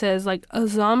then says, like, a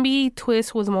zombie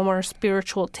twist with a more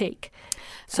spiritual take.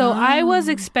 So I was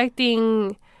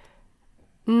expecting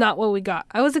not what we got.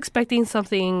 I was expecting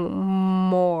something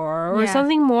more, or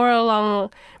something more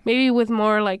along, maybe with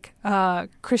more, like,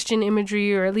 Christian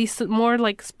imagery, or at least more,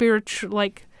 like, spiritual,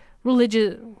 like,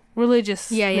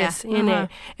 religiousness in it.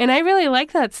 And I really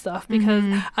like that stuff, because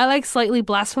I like slightly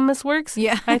blasphemous works.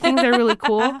 Yeah. I think they're really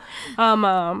cool.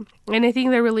 And I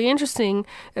think they're really interesting.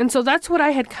 And so that's what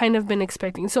I had kind of been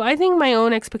expecting. So I think my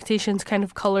own expectations kind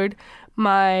of colored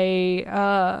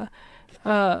my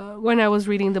when I was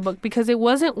reading the book, because it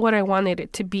wasn't what I wanted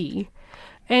it to be.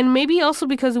 And maybe also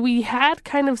because we had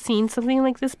kind of seen something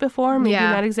like this before. Maybe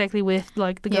not exactly with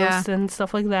like the ghosts and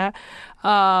stuff like that,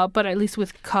 but at least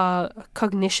with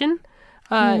cognition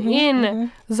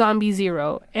in Zombie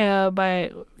Zero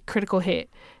by Critical Hit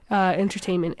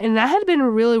Entertainment. And that had been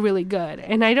really, really good.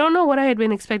 And I don't know what I had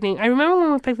been expecting. I remember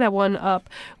when we picked that one up,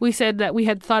 we said that we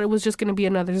had thought it was just going to be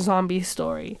another zombie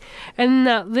story. And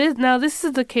now this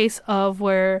is the case of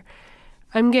where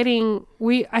I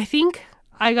think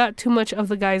I got too much of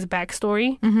the guy's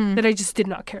backstory that I just did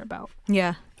not care about.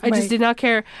 Yeah. I just did not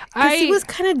care. He was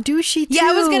kind of douchey too. Yeah,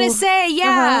 I was going to say,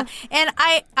 And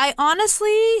I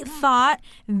honestly thought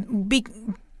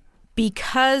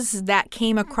because that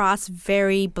came across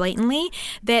very blatantly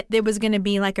that there was going to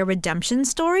be like a redemption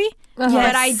story. But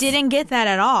I didn't get that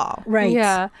at all. Right.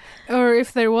 Yeah. Or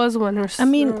if there was one.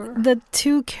 The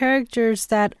two characters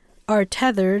that are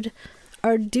tethered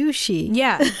are douchey.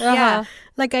 Yeah. Yeah.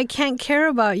 Like, I can't care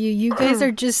about you. You guys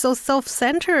are just so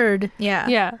self-centered. Yeah.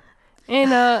 Yeah.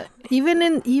 And even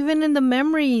in the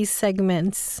memory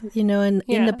segments, in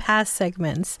the past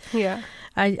segments. Yeah.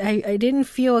 I didn't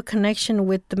feel a connection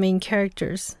with the main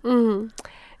characters. Mm-hmm.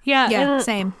 Yeah. Yeah,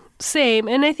 and, same.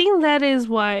 And I think that is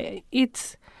why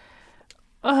it's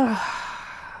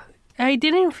I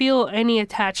didn't feel any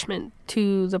attachment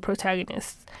to the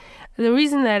protagonist. The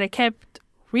reason that I kept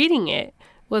reading it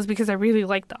was because I really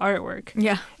liked the artwork.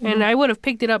 Yeah. And I would have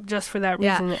picked it up just for that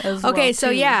reason as well. Okay, so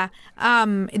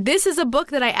this is a book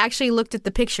that I actually looked at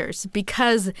the pictures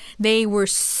because they were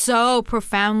so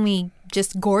profoundly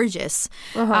just gorgeous.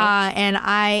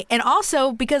 And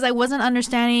also because I wasn't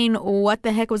understanding what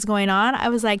the heck was going on, I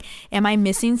was like, am I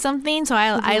missing something? So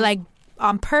I like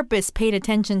on purpose paid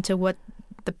attention to what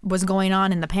was going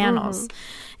on in the panels.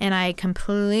 And I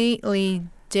completely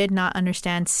did not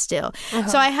understand still.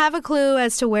 So I have a clue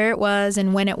as to where it was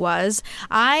and when it was.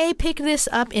 I picked this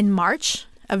up in March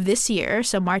of this year,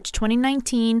 so March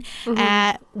 2019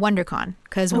 at WonderCon,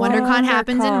 because WonderCon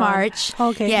happens in March.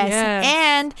 Okay. Yes.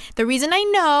 And the reason I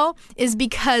know is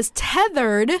because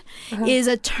tethered is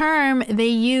a term they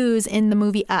use in the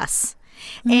movie Us.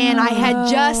 And I had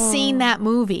just seen that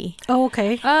movie. Oh,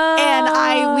 okay.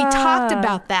 And we talked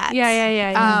about that.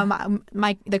 Yeah.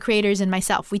 The creators and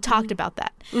myself, we talked about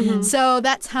that. So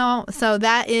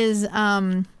that is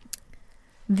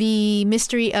the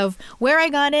mystery of where I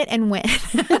got it and when.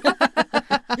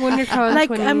 WonderCon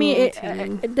Like, I mean,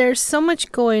 2018. there's so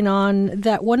much going on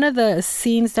that one of the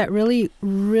scenes that really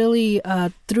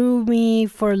threw me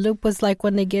for a loop was like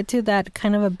when they get to that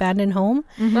kind of abandoned home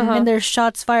and there's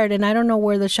shots fired and I don't know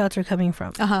where the shots are coming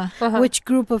from. Which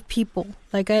group of people?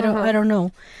 Like, I don't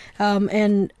know.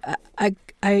 And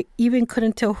I even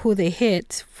couldn't tell who they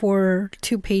hit for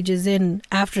 2 pages in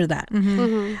after that.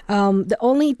 The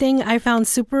only thing I found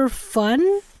super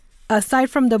fun, aside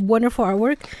from the wonderful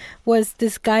artwork, was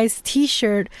this guy's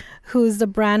T-shirt, who's the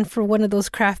brand for one of those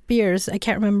craft beers. I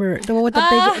can't remember the one with the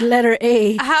big letter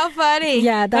A. How funny!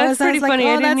 Yeah, That's pretty funny.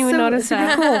 I didn't even notice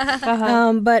that.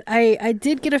 Cool. But I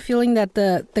did get a feeling that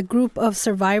the group of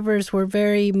survivors were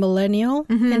very millennial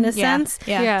in a sense.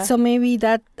 Yeah. So maybe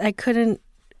that I couldn't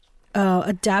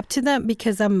adapt to that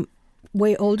because I'm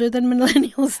way older than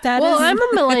millennial status. Well, I'm a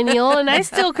millennial, and I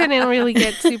still couldn't really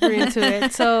get super into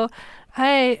it. So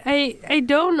I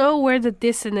don't know where the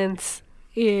dissonance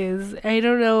is. I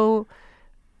don't know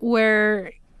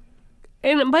where.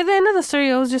 And by the end of the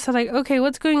story, I was just like, okay,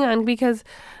 what's going on? Because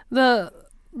the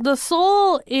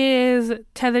soul is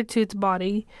tethered to its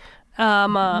body.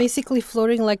 Basically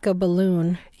floating like a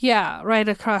balloon. Yeah, right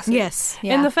across it. Yes.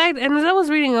 Yeah. And the fact, and as I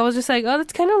was reading, I was just like, oh,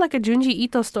 that's kind of like a Junji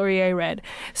Ito story I read.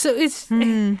 So it's,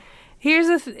 here's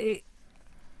the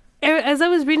as I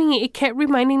was reading it, it kept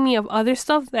reminding me of other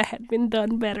stuff that had been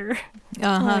done better.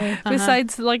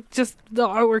 Besides, like, just the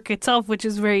artwork itself, which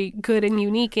is very good and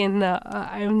unique and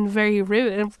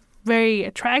very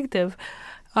attractive.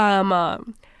 But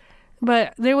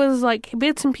there was, like,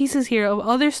 bits and pieces here of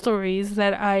other stories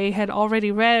that I had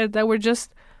already read that were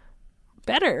just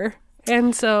better.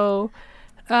 And so,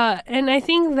 and I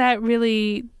think that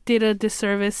really did a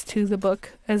disservice to the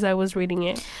book as I was reading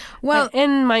it. Well,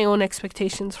 and my own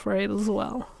expectations for it as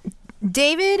well.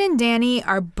 David and Danny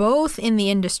are both in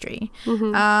the industry.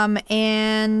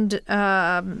 And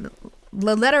the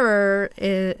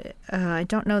letterer, I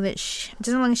don't know that she,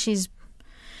 doesn't look like she's,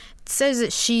 says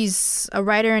that she's a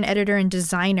writer and editor and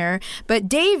designer. But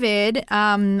David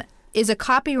is a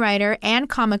copywriter and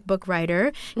comic book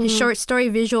writer. His short story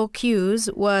Visual Cues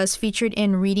was featured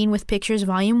in Reading with Pictures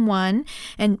Volume 1.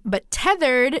 But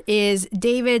Tethered is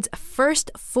David's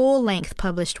first full-length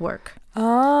published work.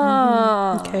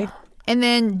 Oh. Okay. And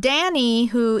then Danny,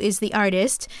 who is the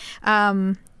artist,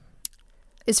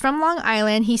 is from Long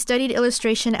Island. He studied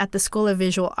illustration at the School of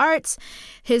Visual Arts.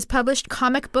 His published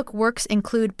comic book works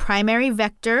include Primary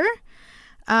Vector,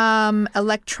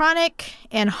 Electronic,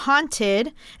 and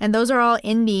Haunted, and those are all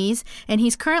indies. And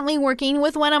he's currently working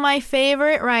with one of my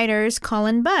favorite writers,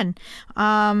 Colin Bunn,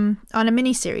 on a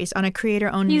miniseries, on a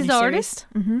creator-owned miniseries. He's the artist?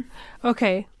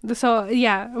 Okay. So,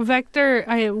 yeah, Vector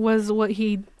was what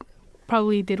he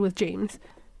probably did with James.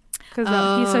 So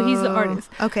he's the artist.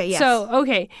 Okay, yes. So,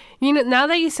 okay. You know, now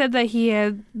that you said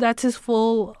that that's his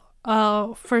full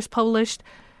first published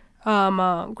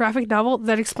graphic novel,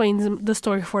 that explains the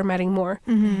story formatting more.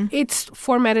 It's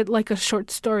formatted like a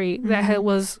short story that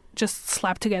was just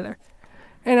slapped together.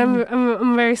 And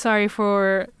I'm very sorry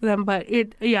for them, but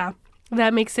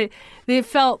that makes it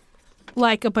felt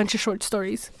like a bunch of short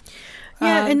stories.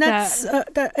 Yeah, and that's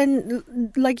and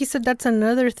like you said, that's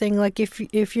another thing. Like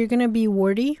if you're gonna be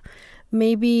wordy,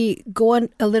 maybe go on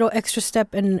a little extra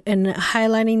step and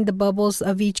highlighting the bubbles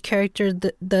of each character,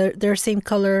 their same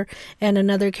color, and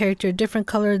another character different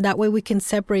color. That way we can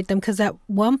separate them. Because at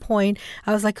one point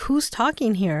I was like, "Who's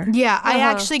talking here?" Yeah, I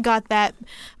actually got that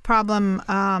problem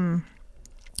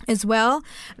as well.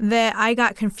 That I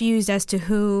got confused as to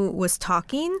who was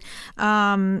talking.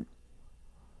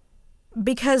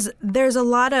 Because there's a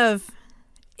lot of,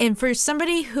 and for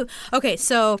somebody who, okay,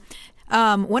 so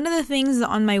one of the things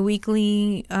on my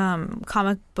weekly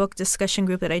comic book discussion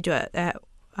group that I do at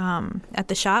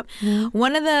the shop,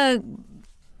 one of the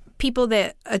people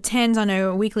that attends on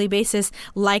a weekly basis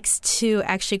likes to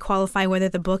actually qualify whether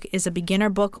the book is a beginner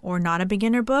book or not a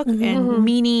beginner book, and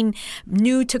meaning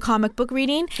new to comic book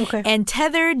reading. Okay. And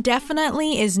Tethered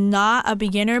definitely is not a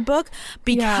beginner book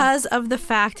because of the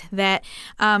fact that,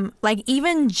 like,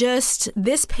 even just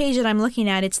this page that I'm looking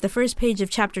at, it's the first page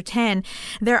of chapter 10.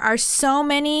 There are so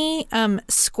many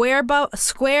square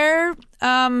what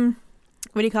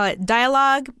do you call it?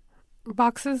 Dialogue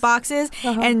boxes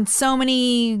and so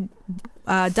many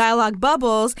dialogue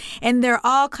bubbles, and they're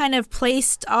all kind of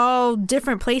placed all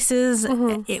different places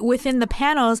within the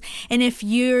panels. And if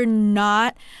you're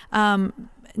not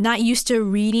used to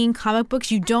reading comic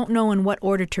books, you don't know in what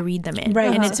order to read them in,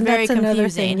 right? And it's very That's another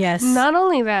confusing. thing, yes. Not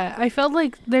only that, I felt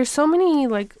like there's so many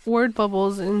like word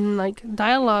bubbles and like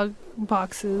dialogue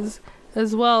boxes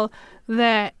as well,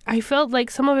 that I felt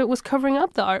like some of it was covering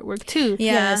up the artwork too.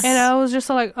 Yes. And I was just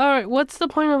like, all right, what's the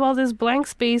point of all this blank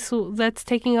space that's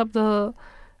taking up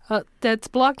that's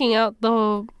blocking out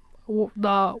the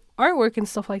artwork and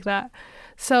stuff like that.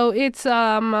 So it's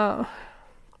I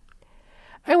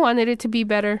wanted it to be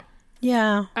better.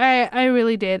 Yeah. I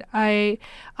really did. I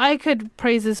could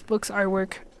praise this book's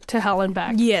artwork to hell and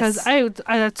back. Yes. Because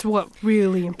that's what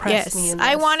really impressed me. Yes, In this.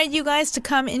 I wanted you guys to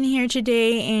come in here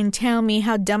today and tell me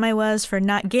how dumb I was for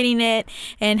not getting it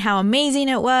and how amazing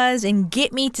it was and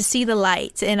get me to see the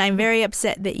light. And I'm very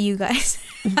upset that you guys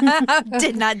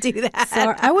did not do that.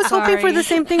 So I was hoping for the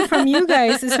same thing from you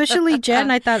guys, especially Jen.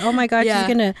 I thought, oh my God,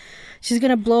 she's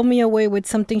gonna blow me away with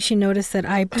something she noticed that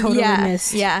I totally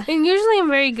missed. Yeah. And usually I'm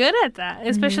very good at that,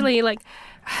 especially like,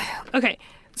 okay,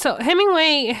 so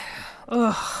Hemingway.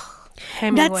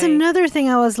 Hemingway. That's another thing.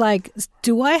 I was like,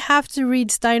 do I have to read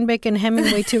Steinbeck and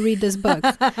Hemingway to read this book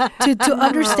to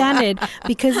understand it?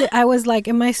 Because I was like,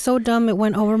 am I so dumb it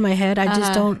went over my head? I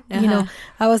just don't,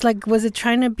 I was like, was it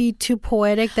trying to be too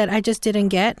poetic that I just didn't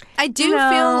get? I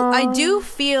do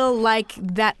feel like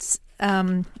that's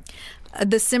the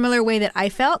similar way that I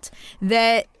felt,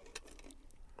 that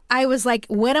I was like,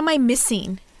 what am I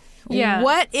missing? Yeah.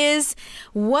 What is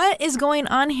going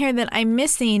on here that I'm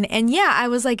missing? And I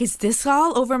was like, is this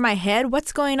all over my head?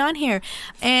 What's going on here?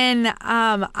 And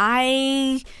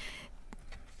I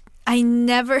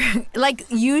never like,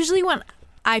 usually when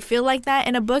I feel like that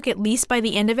in a book, at least by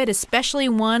the end of it, especially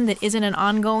one that isn't an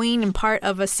ongoing and part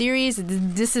of a series,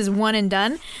 this is one and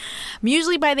done.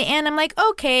 Usually by the end, I'm like,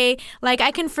 okay, like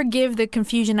I can forgive the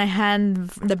confusion I had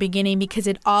in the beginning because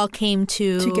it all came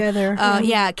together.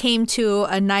 Came to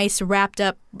a nice wrapped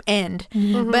up end.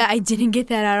 Mm-hmm. But I didn't get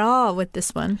that at all with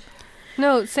this one.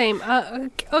 No, same.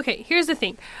 Okay, here's the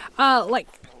thing. Like,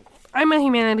 I'm a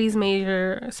humanities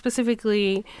major,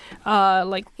 specifically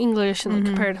like English and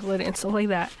comparative lit and stuff like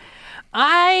that.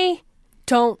 I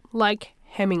don't like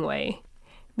Hemingway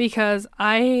because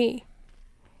I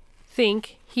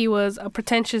think he was a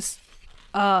pretentious,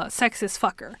 sexist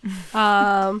fucker.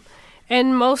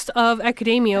 And most of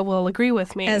academia will agree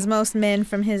with me. As most men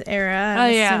from his era,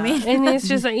 I'm assuming. And it's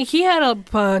just like, he had a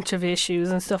bunch of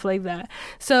issues and stuff like that.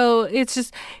 So it's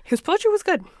just, his poetry was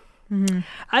good. Mm-hmm.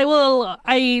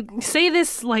 I say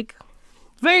this like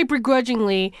very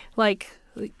begrudgingly, like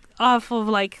off of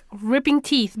like ripping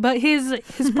teeth, but his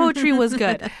poetry was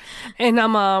good. And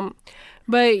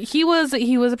but he was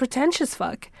a pretentious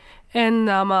fuck. And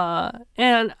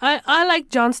and I like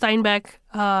John Steinbeck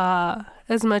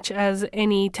as much as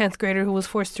any 10th grader who was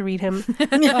forced to read him.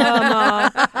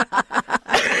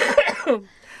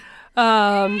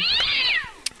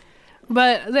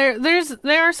 But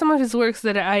there are some of his works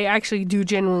that I actually do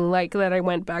genuinely like that I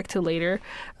went back to later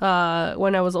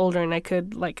when I was older and I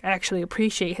could like actually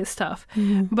appreciate his stuff.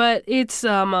 Mm-hmm. But it's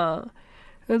talk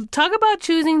about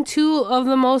choosing two of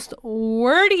the most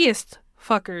wordiest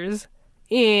fuckers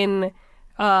in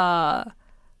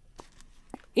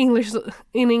English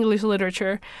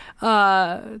literature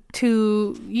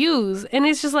to use, and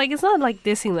it's just like, it's not like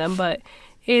dissing them, but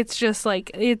it's just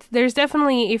like, there's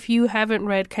definitely, if you haven't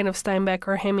read kind of Steinbeck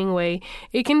or Hemingway,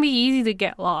 it can be easy to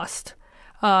get lost,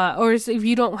 or if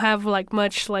you don't have like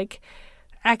much like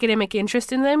academic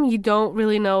interest in them, you don't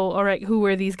really know, all right, who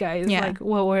were these guys, like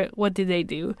what did they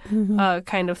do,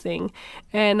 kind of thing.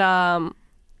 And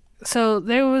so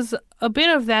there was a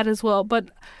bit of that as well, but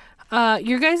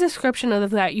your guys' description of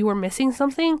that, you were missing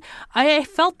something, I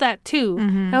felt that too.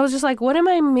 Mm-hmm. I was just like, what am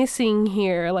I missing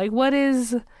here? Like, what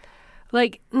is,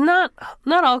 like, not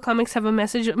all comics have a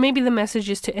message. Maybe the message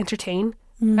is to entertain,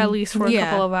 at least for a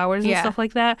couple of hours and stuff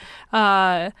like that.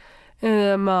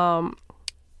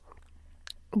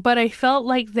 But I felt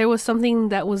like there was something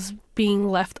that was being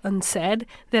left unsaid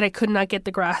that I could not get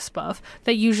the grasp of,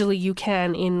 that usually you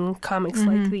can in comics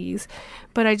like these.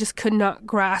 But I just could not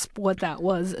grasp what that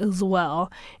was as well.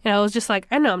 And I was just like,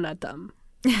 I know I'm not dumb.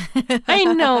 I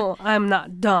know I'm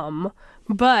not dumb.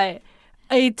 But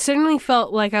it certainly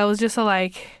felt like I was just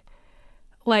like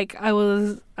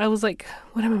I was like,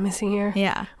 what am I missing here?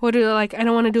 Yeah. What do I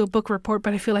don't want to do a book report,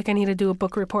 but I feel like I need to do a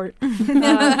book report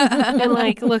and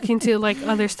like look into like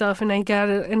other stuff, and I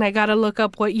gotta look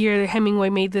up what year Hemingway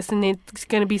made this, and it's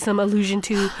gonna be some allusion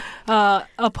to a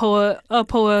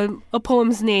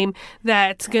poem's name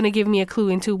that's gonna give me a clue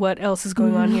into what else is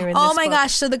going on here in this Oh my book.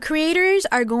 gosh! So the creators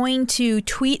are going to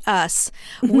tweet us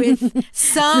with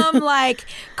some like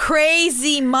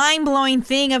crazy, mind blowing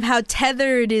thing of how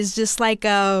Tethered is just like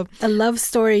a love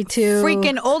story story to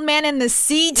freaking old man in the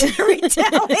seat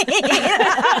retelling.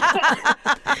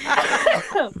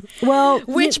 Well,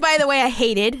 Which, by the way, I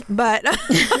hated, but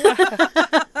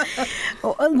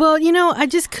well, you know, I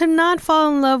just could not fall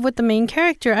in love with the main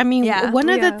character. I mean, Yeah. one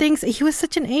of the things, he was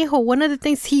such an a-hole. One of the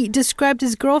things he described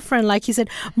his girlfriend, like he said,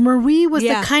 Marie was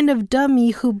Yeah. the kind of dummy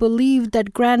who believed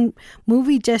that grand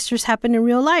movie gestures happen in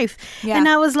real life. Yeah. And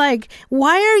I was like,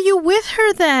 why are you with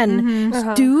her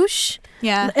then, douche?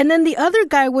 yeah. And then the other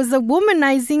guy was a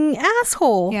womanizing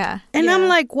asshole. Yeah. And Yeah. I'm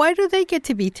like, why do they get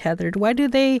to be tethered? Why do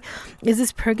they, is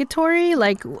this purgatory?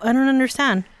 Like, I don't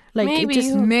understand. Like, Maybe. it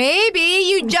just, Maybe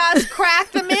you just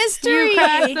cracked the mystery. You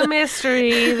cracked the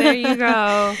mystery. There you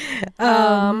go.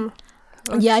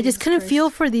 yeah, I just couldn't feel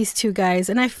for these two guys.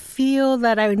 And I feel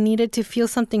that I needed to feel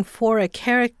something for a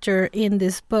character in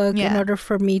this book in Yeah. order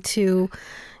for me to,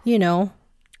 you know,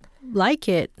 like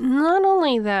it. Not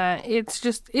only that, it's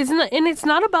it's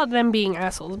not about them being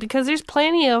assholes, because there's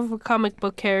plenty of comic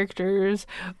book characters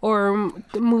or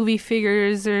movie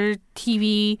figures or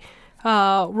TV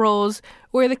roles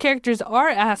where the characters are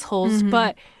assholes,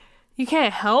 but you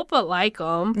can't help but like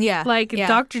them. Yeah, like yeah.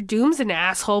 Doctor Doom's an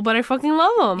asshole, but I fucking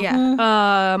love him.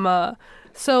 Yeah.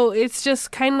 So it's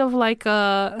just kind of like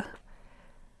there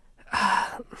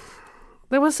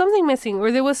was something missing,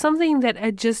 or there was something that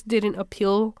I just didn't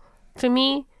appeal to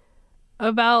me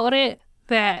about it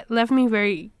that left me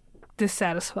very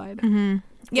dissatisfied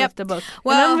Yep. with the book.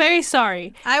 Well, and I'm very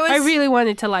sorry. I really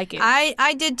wanted to like it.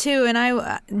 I did too, and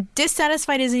I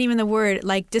dissatisfied isn't even the word.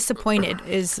 Like disappointed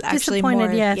is actually more.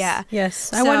 Disappointed, yes. Yeah.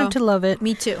 Yes. I So- wanted to love it.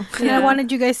 Me too. And I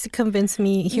wanted you guys to convince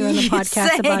me here on the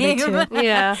podcast about it too.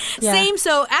 yeah. Yeah. Same.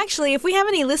 So actually, if we have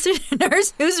any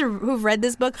listeners who've read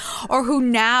this book or who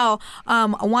now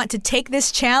want to take this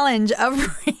challenge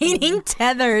of reading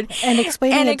Tethered And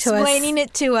explaining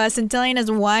it to us and telling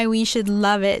us why we should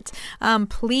love it,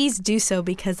 please do so,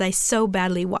 because I so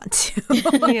badly want to.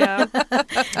 Yeah.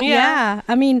 Yeah.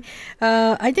 I mean,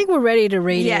 I think we're ready to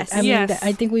rate Yes. it. I mean, Yes.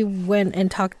 I think we went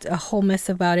and talked a whole mess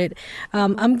about it.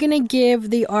 I'm going to give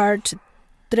the art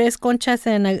tres conchas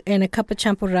and a cup of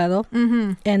champurrado.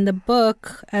 Mm-hmm. And the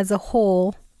book as a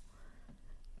whole,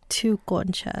 2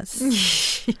 conchas.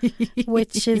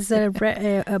 Which is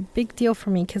a big deal for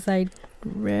me because I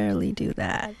rarely do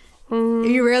that.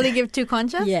 You really give 2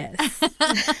 conchas? Yes.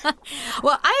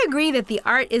 Well, I agree that the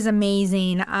art is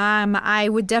amazing. I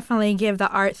would definitely give the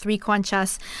art 3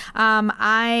 conchas.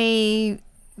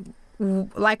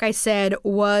 Like I said,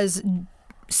 was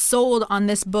sold on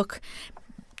this book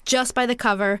just by the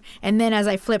cover, and then as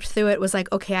I flipped through it, was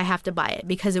like, okay, I have to buy it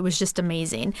because it was just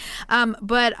amazing.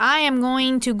 But I am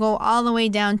going to go all the way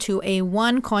down to a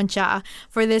 1 concha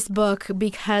for this book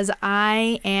because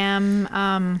I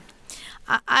am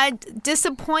I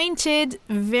disappointed,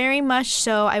 very much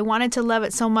so. I wanted to love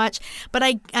it so much, but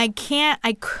I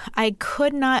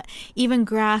could not even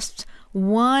grasp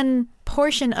one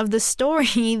portion of the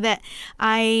story that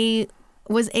I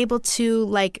was able to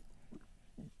like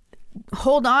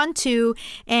hold on to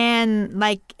and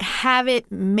like have it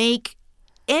make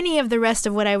any of the rest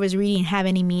of what I was reading have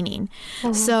any meaning.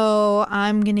 So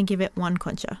I'm gonna give it 1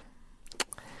 concha.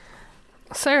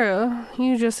 Sarah,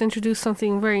 you just introduced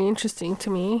something very interesting to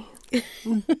me.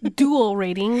 Dual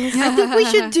ratings. I think we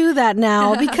should do that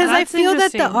now because I That's feel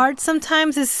that the interesting. art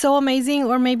sometimes is so amazing,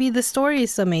 or maybe the story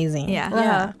is amazing.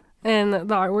 Yeah. And the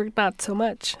artwork, not so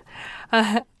much.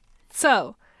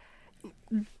 So,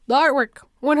 the artwork,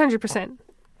 100%.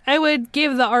 I would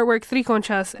give the artwork 3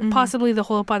 conchas, possibly the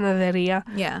whole panaderia.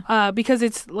 Yeah. Because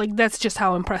it's like, that's just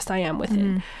how impressed I am with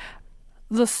it.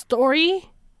 The story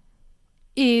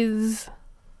is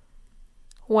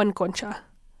 1 concha.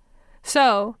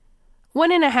 So,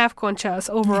 1.5 conchas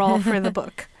overall for the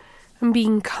book. I'm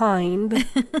being kind.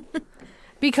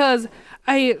 Because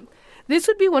this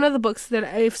would be one of the books that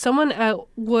if someone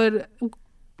would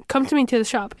come to me to the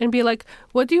shop and be like,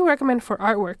 what do you recommend for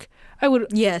artwork? I would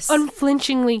Yes.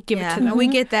 unflinchingly give it to them. We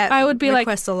get that I would be like,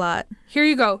 request a lot. here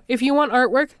you go. If you want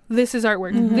artwork, this is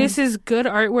artwork. This is good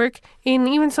artwork. And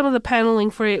even some of the paneling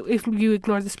for it, if you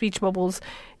ignore the speech bubbles,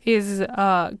 is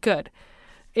good.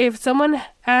 If someone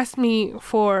asked me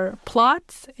for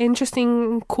plots,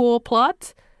 interesting, cool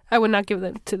plots, I would not give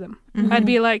them to them. I'd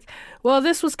be like, well,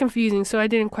 this was confusing, so I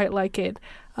didn't quite like it.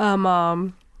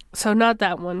 So not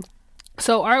that one.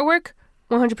 So artwork,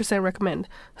 100% recommend.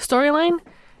 Storyline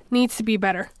needs to be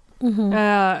better.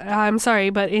 I'm sorry,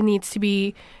 but it needs to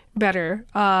be better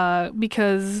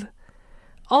because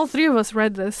all 3 of us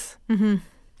read this.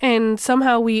 And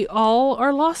somehow we all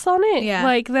are lost on it. Yeah.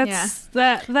 Like that's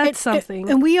something.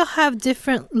 And we all have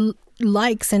different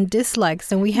likes and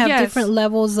dislikes, and we have Yes. different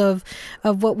levels of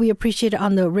what we appreciate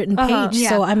on the written page. Yeah.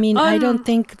 So I mean, I don't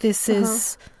think this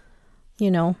is,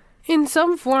 In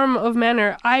some form of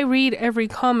manner, I read every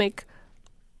comic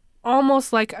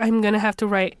almost like I'm going to have to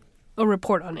write a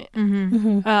report on it.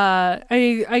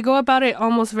 I go about it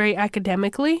almost very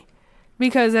academically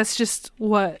because that's just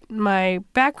what my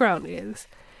background is.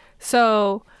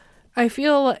 So I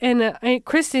feel, and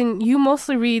Kristen, you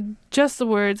mostly read just the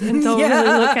words and don't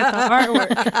really look at the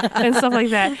artwork and stuff like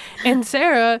that. And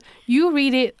Sarah, you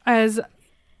read it as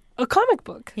a comic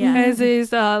book, as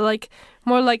is like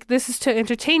more like this is to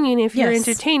entertain you, and if you're Yes.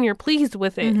 entertained, you're pleased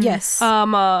with it. Yes.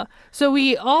 So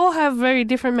we all have very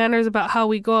different manners about how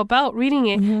we go about reading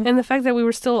it, and the fact that we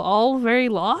were still all very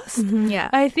lost. Yeah.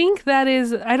 I think that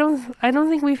is. I don't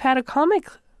think we've had a comic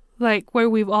like where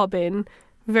we've all been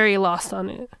very lost on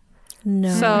it. No.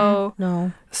 So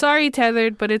No. sorry,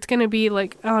 Tethered, but it's gonna be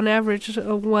like on average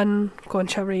a 1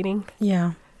 Concha rating.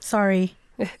 Yeah. Sorry.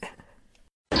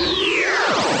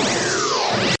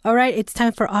 All right, it's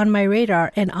time for On My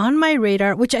Radar. And On My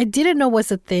Radar, which I didn't know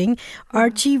was a thing,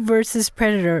 Archie versus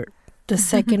Predator, the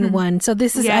second one. So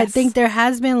this is, I Yes. think there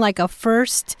has been like a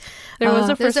first. There was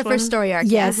a There's first a first one. story arc.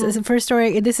 Yes, it's the first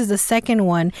story. This is the second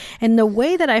one. And the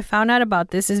way that I found out about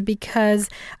this is because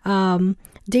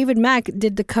David Mack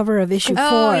did the cover of issue 4.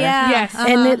 Oh, yeah. Yes.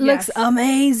 And it looks Yes.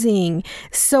 amazing.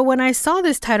 So when I saw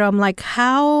this title, I'm like,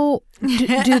 how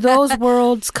do those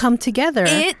worlds come together?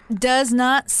 It does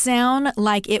not sound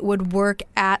like it would work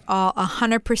at all.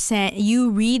 100%. You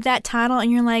read that title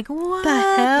and you're like, what The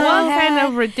hell? What heck? kind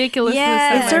of ridiculousness?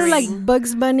 Yes. am It's I sort of like reading?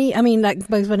 Bugs Bunny. I mean, like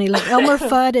Bugs Bunny, like Elmer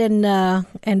Fudd and Batman.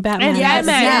 And Batman,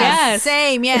 yes.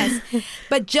 Same, yes.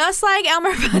 But just like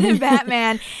Elmer Fudd and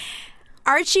Batman,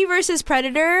 Archie versus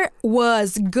Predator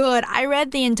was good. I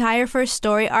read the entire first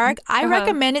story arc. I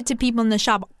recommend it to people in the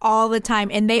shop all the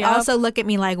time. And they also look at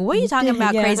me like, what are you talking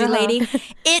about, Yeah. crazy lady?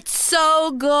 It's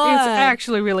so good. It's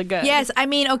actually really good. Yes, I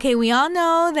mean, okay, we all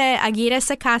know that Aguirre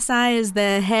Sacasa is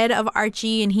the head of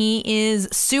Archie, and he is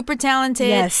super talented.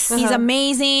 Yes. He's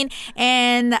amazing.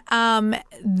 And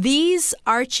these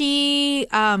Archie,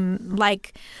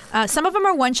 some of them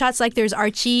are one-shots, like there's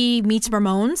Archie meets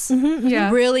Ramones.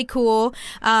 Yeah. Really cool.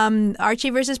 Archie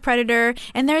versus Predator.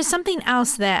 And there's something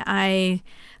else that I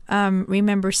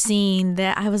remember seeing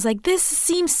that I was like, this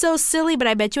seems so silly, but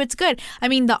I bet you it's good. I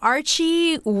mean, the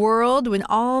Archie world with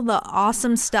all the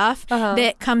awesome stuff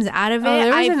that comes out of it. Oh,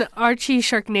 there was an Archie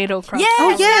Sharknado crossover. Yes,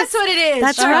 Oh, yes. that's what it is.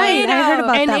 That's right. I heard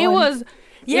about and that it one. was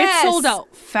Yes. it sold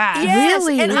out fast. Yes,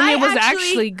 Really? and And I it was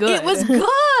actually good. It was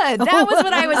good. That was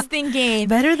what I was thinking.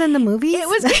 Better than the movies? It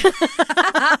was.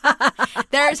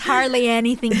 There's hardly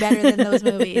anything better than those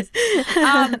movies.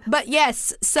 But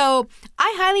yes, so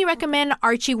I highly recommend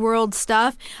Archie World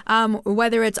stuff,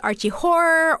 whether it's Archie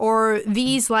Horror or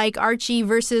these like Archie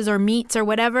versus or meets or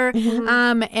whatever.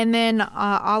 And then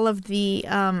all of the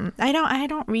I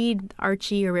don't read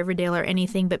Archie or Riverdale or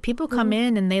anything, but people come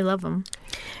in and they love them.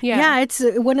 Yeah, it's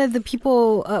one of the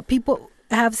people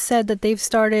have said that they've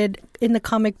started in the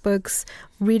comic books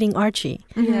reading Archie.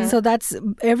 So that's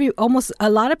almost a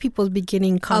lot of people's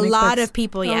beginning comic A lot books. of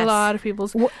people, yes. A lot of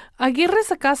people's. Aguirre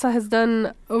Sacasa has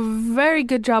done a very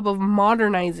good job of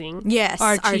modernizing Yes,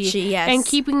 Archie, yes. and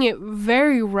keeping it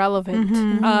very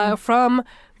relevant from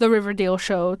the Riverdale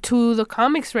show to the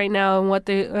comics right now and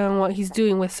what he's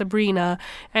doing with Sabrina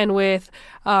and with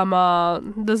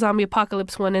the zombie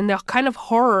apocalypse one and the kind of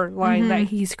horror line that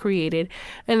he's created.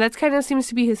 And that kind of seems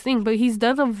to be his thing, but he's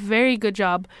done a very good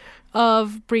job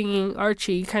of bringing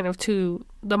Archie kind of to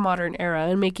the modern era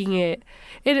and making it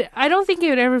I don't think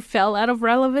it ever fell out of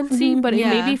relevancy, but it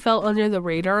maybe fell under the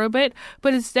radar a bit,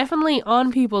 but it's definitely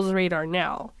on people's radar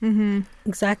now.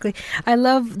 Exactly. I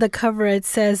love the cover. It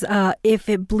says, if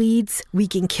it bleeds, we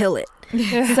can kill it.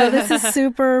 So this is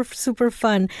super, super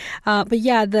fun. But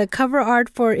yeah, the cover art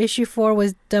for issue 4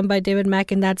 was done by David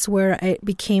Mack, and that's where it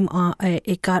became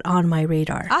it got on my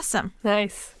radar. Awesome.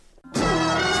 Nice.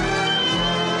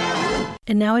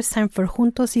 And now it's time for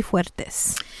Juntos y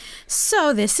Fuertes.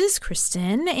 So this is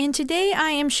Kristen, and today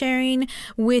I am sharing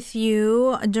with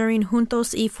you during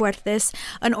Juntos y Fuertes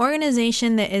an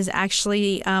organization that is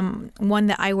actually one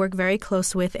that I work very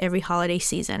close with every holiday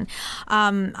season.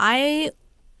 I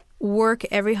work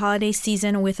every holiday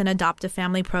season with an adoptive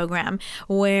family program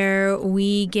where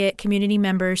we get community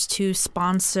members to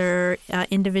sponsor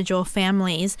individual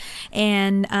families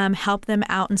and help them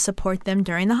out and support them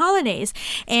during the holidays.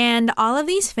 And all of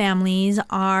these families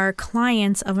are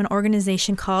clients of an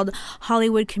organization called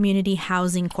Hollywood Community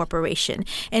Housing Corporation.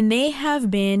 And they have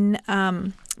been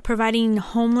providing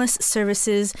homeless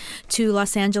services to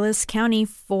Los Angeles County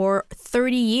for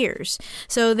 30 years.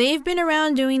 So they've been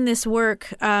around doing this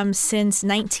work since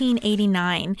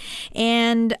 1989.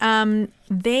 And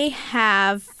they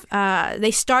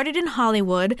started in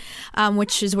Hollywood,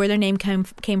 which is where their name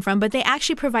came from, but they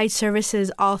actually provide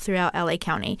services all throughout LA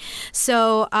County.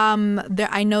 So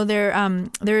I know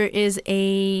there is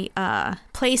a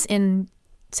place in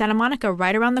Santa Monica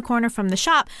right around the corner from the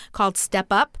shop called Step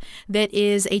Up that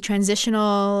is a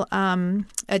transitional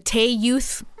a TAY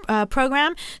youth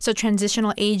program, so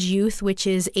transitional age youth, which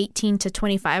is 18 to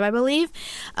 25, I believe,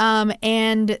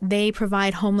 and they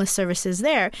provide homeless services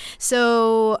there.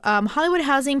 So Hollywood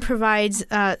Housing provides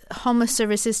homeless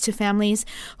services to families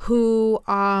who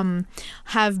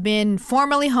have been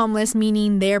formerly homeless,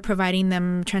 meaning they're providing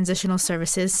them transitional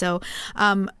services. So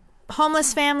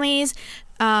homeless families,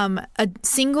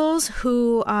 singles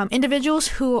who, individuals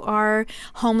who are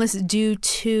homeless due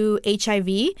to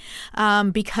HIV,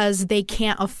 because they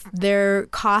can't, their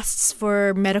costs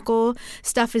for medical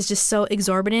stuff is just so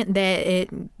exorbitant that it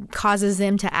causes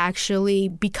them to actually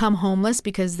become homeless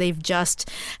because they've just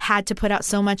had to put out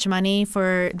so much money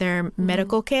for their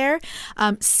medical care.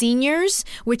 Seniors,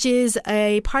 which is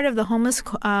a part of the homeless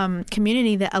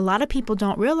community that a lot of people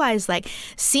don't realize, like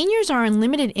seniors are on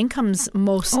limited incomes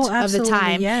most of the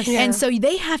time. Yes. Yeah. And so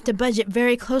they have to budget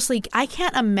very closely. I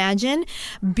can't imagine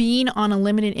being on a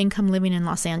limited income living in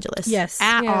Los Angeles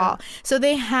at all. So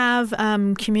they have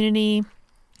community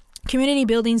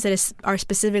buildings that are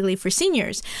specifically for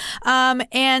seniors.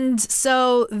 And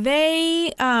so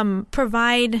they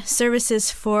provide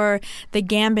services for the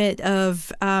gambit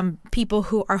of people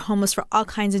who are homeless for all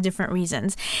kinds of different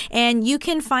reasons. And you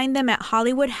can find them at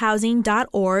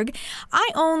hollywoodhousing.org. I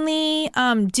only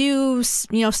do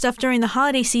stuff during the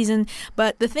holiday season,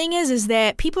 but the thing is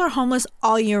that people are homeless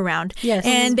all year round. Yes.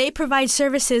 And they provide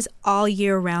services all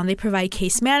year round. They provide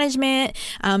case management.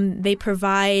 They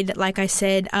provide, like I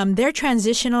said, they're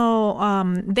transitional.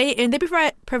 They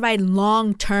provide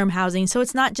long-term housing. So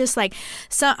it's not just like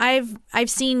I've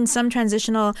seen some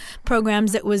transitional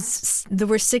programs that were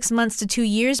 6 months to 2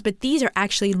 years, but these are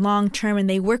actually long-term, and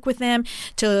they work with them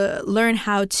to learn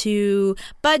how to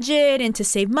budget and to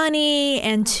save money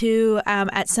and to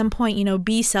at some point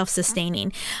be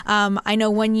self-sustaining. I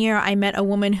know one year I met a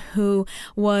woman who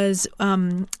was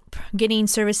getting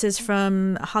services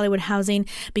from Hollywood Housing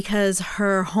because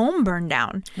her home burned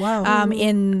down. Wow.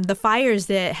 In the fires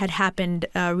that had happened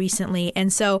recently.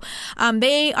 And so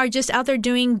they are just out there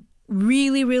doing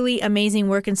really, really amazing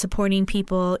work in supporting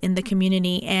people in the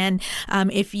community. And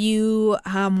if you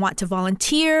want to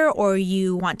volunteer or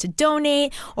you want to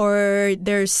donate, or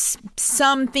there's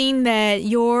something that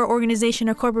your organization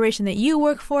or corporation that you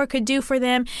work for could do for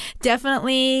them,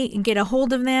 definitely get a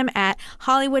hold of them at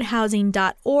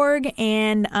hollywoodhousing.org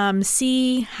and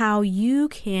see how you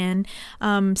can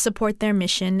support their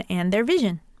mission and their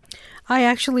vision. I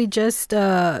actually just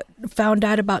found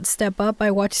out about Step Up.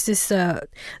 I watched this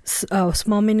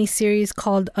small mini series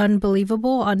called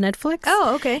Unbelievable on Netflix.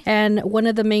 Oh, okay. And one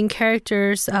of the main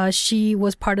characters, she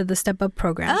was part of the Step Up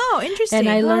program. Oh, interesting. And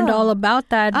I learned all about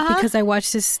that because I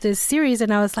watched this series,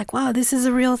 and I was like, wow, this is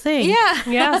a real thing. Yeah.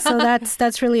 Yeah. So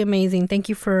that's really amazing. Thank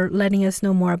you for letting us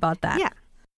know more about that. Yeah.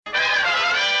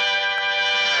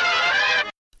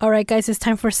 All right, guys, it's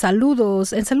time for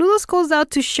Saludos. And Saludos goes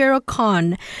out to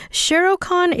SherylCon.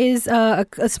 SherylCon is a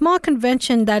small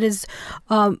convention that is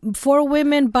for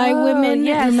women, by women.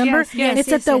 Yes, remember? yes,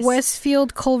 it's at the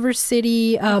Westfield Culver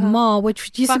City Mall,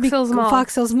 which used Fox to be Hills Mall.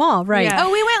 Fox Hills Mall, right? Yeah.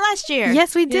 Oh, we went last year.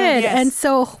 Yes, we did. Yes. And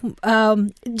so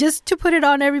just to put it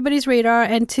on everybody's radar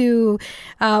and to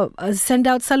send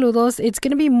out saludos, it's going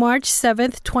to be March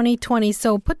 7th, 2020.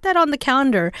 So put that on the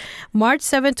calendar. March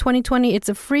 7th, 2020. It's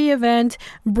a free event.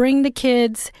 Bring the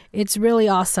kids. It's really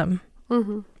awesome.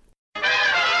 Mm-hmm.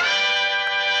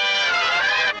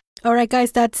 All right,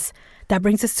 guys, that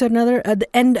brings us to the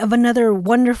end of another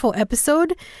wonderful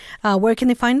episode. Where can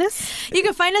they find us? You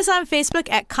can find us on Facebook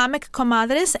at Comic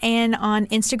Comadres and on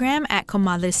Instagram at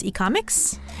Comadres y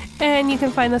Comics. And you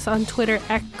can find us on Twitter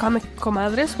at Comic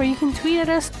Comadres, where you can tweet at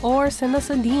us or send us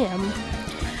a DM.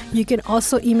 You can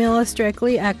also email us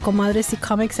directly at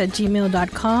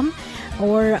comadresycomics@gmail.com,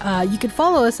 or you can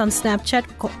follow us on Snapchat,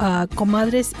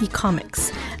 Comadres y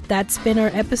Comics. That's been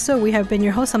our episode. We have been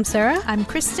your host. I'm Sarah. I'm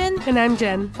Kristen. And I'm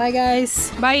Jen. Bye,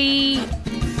 guys. Bye.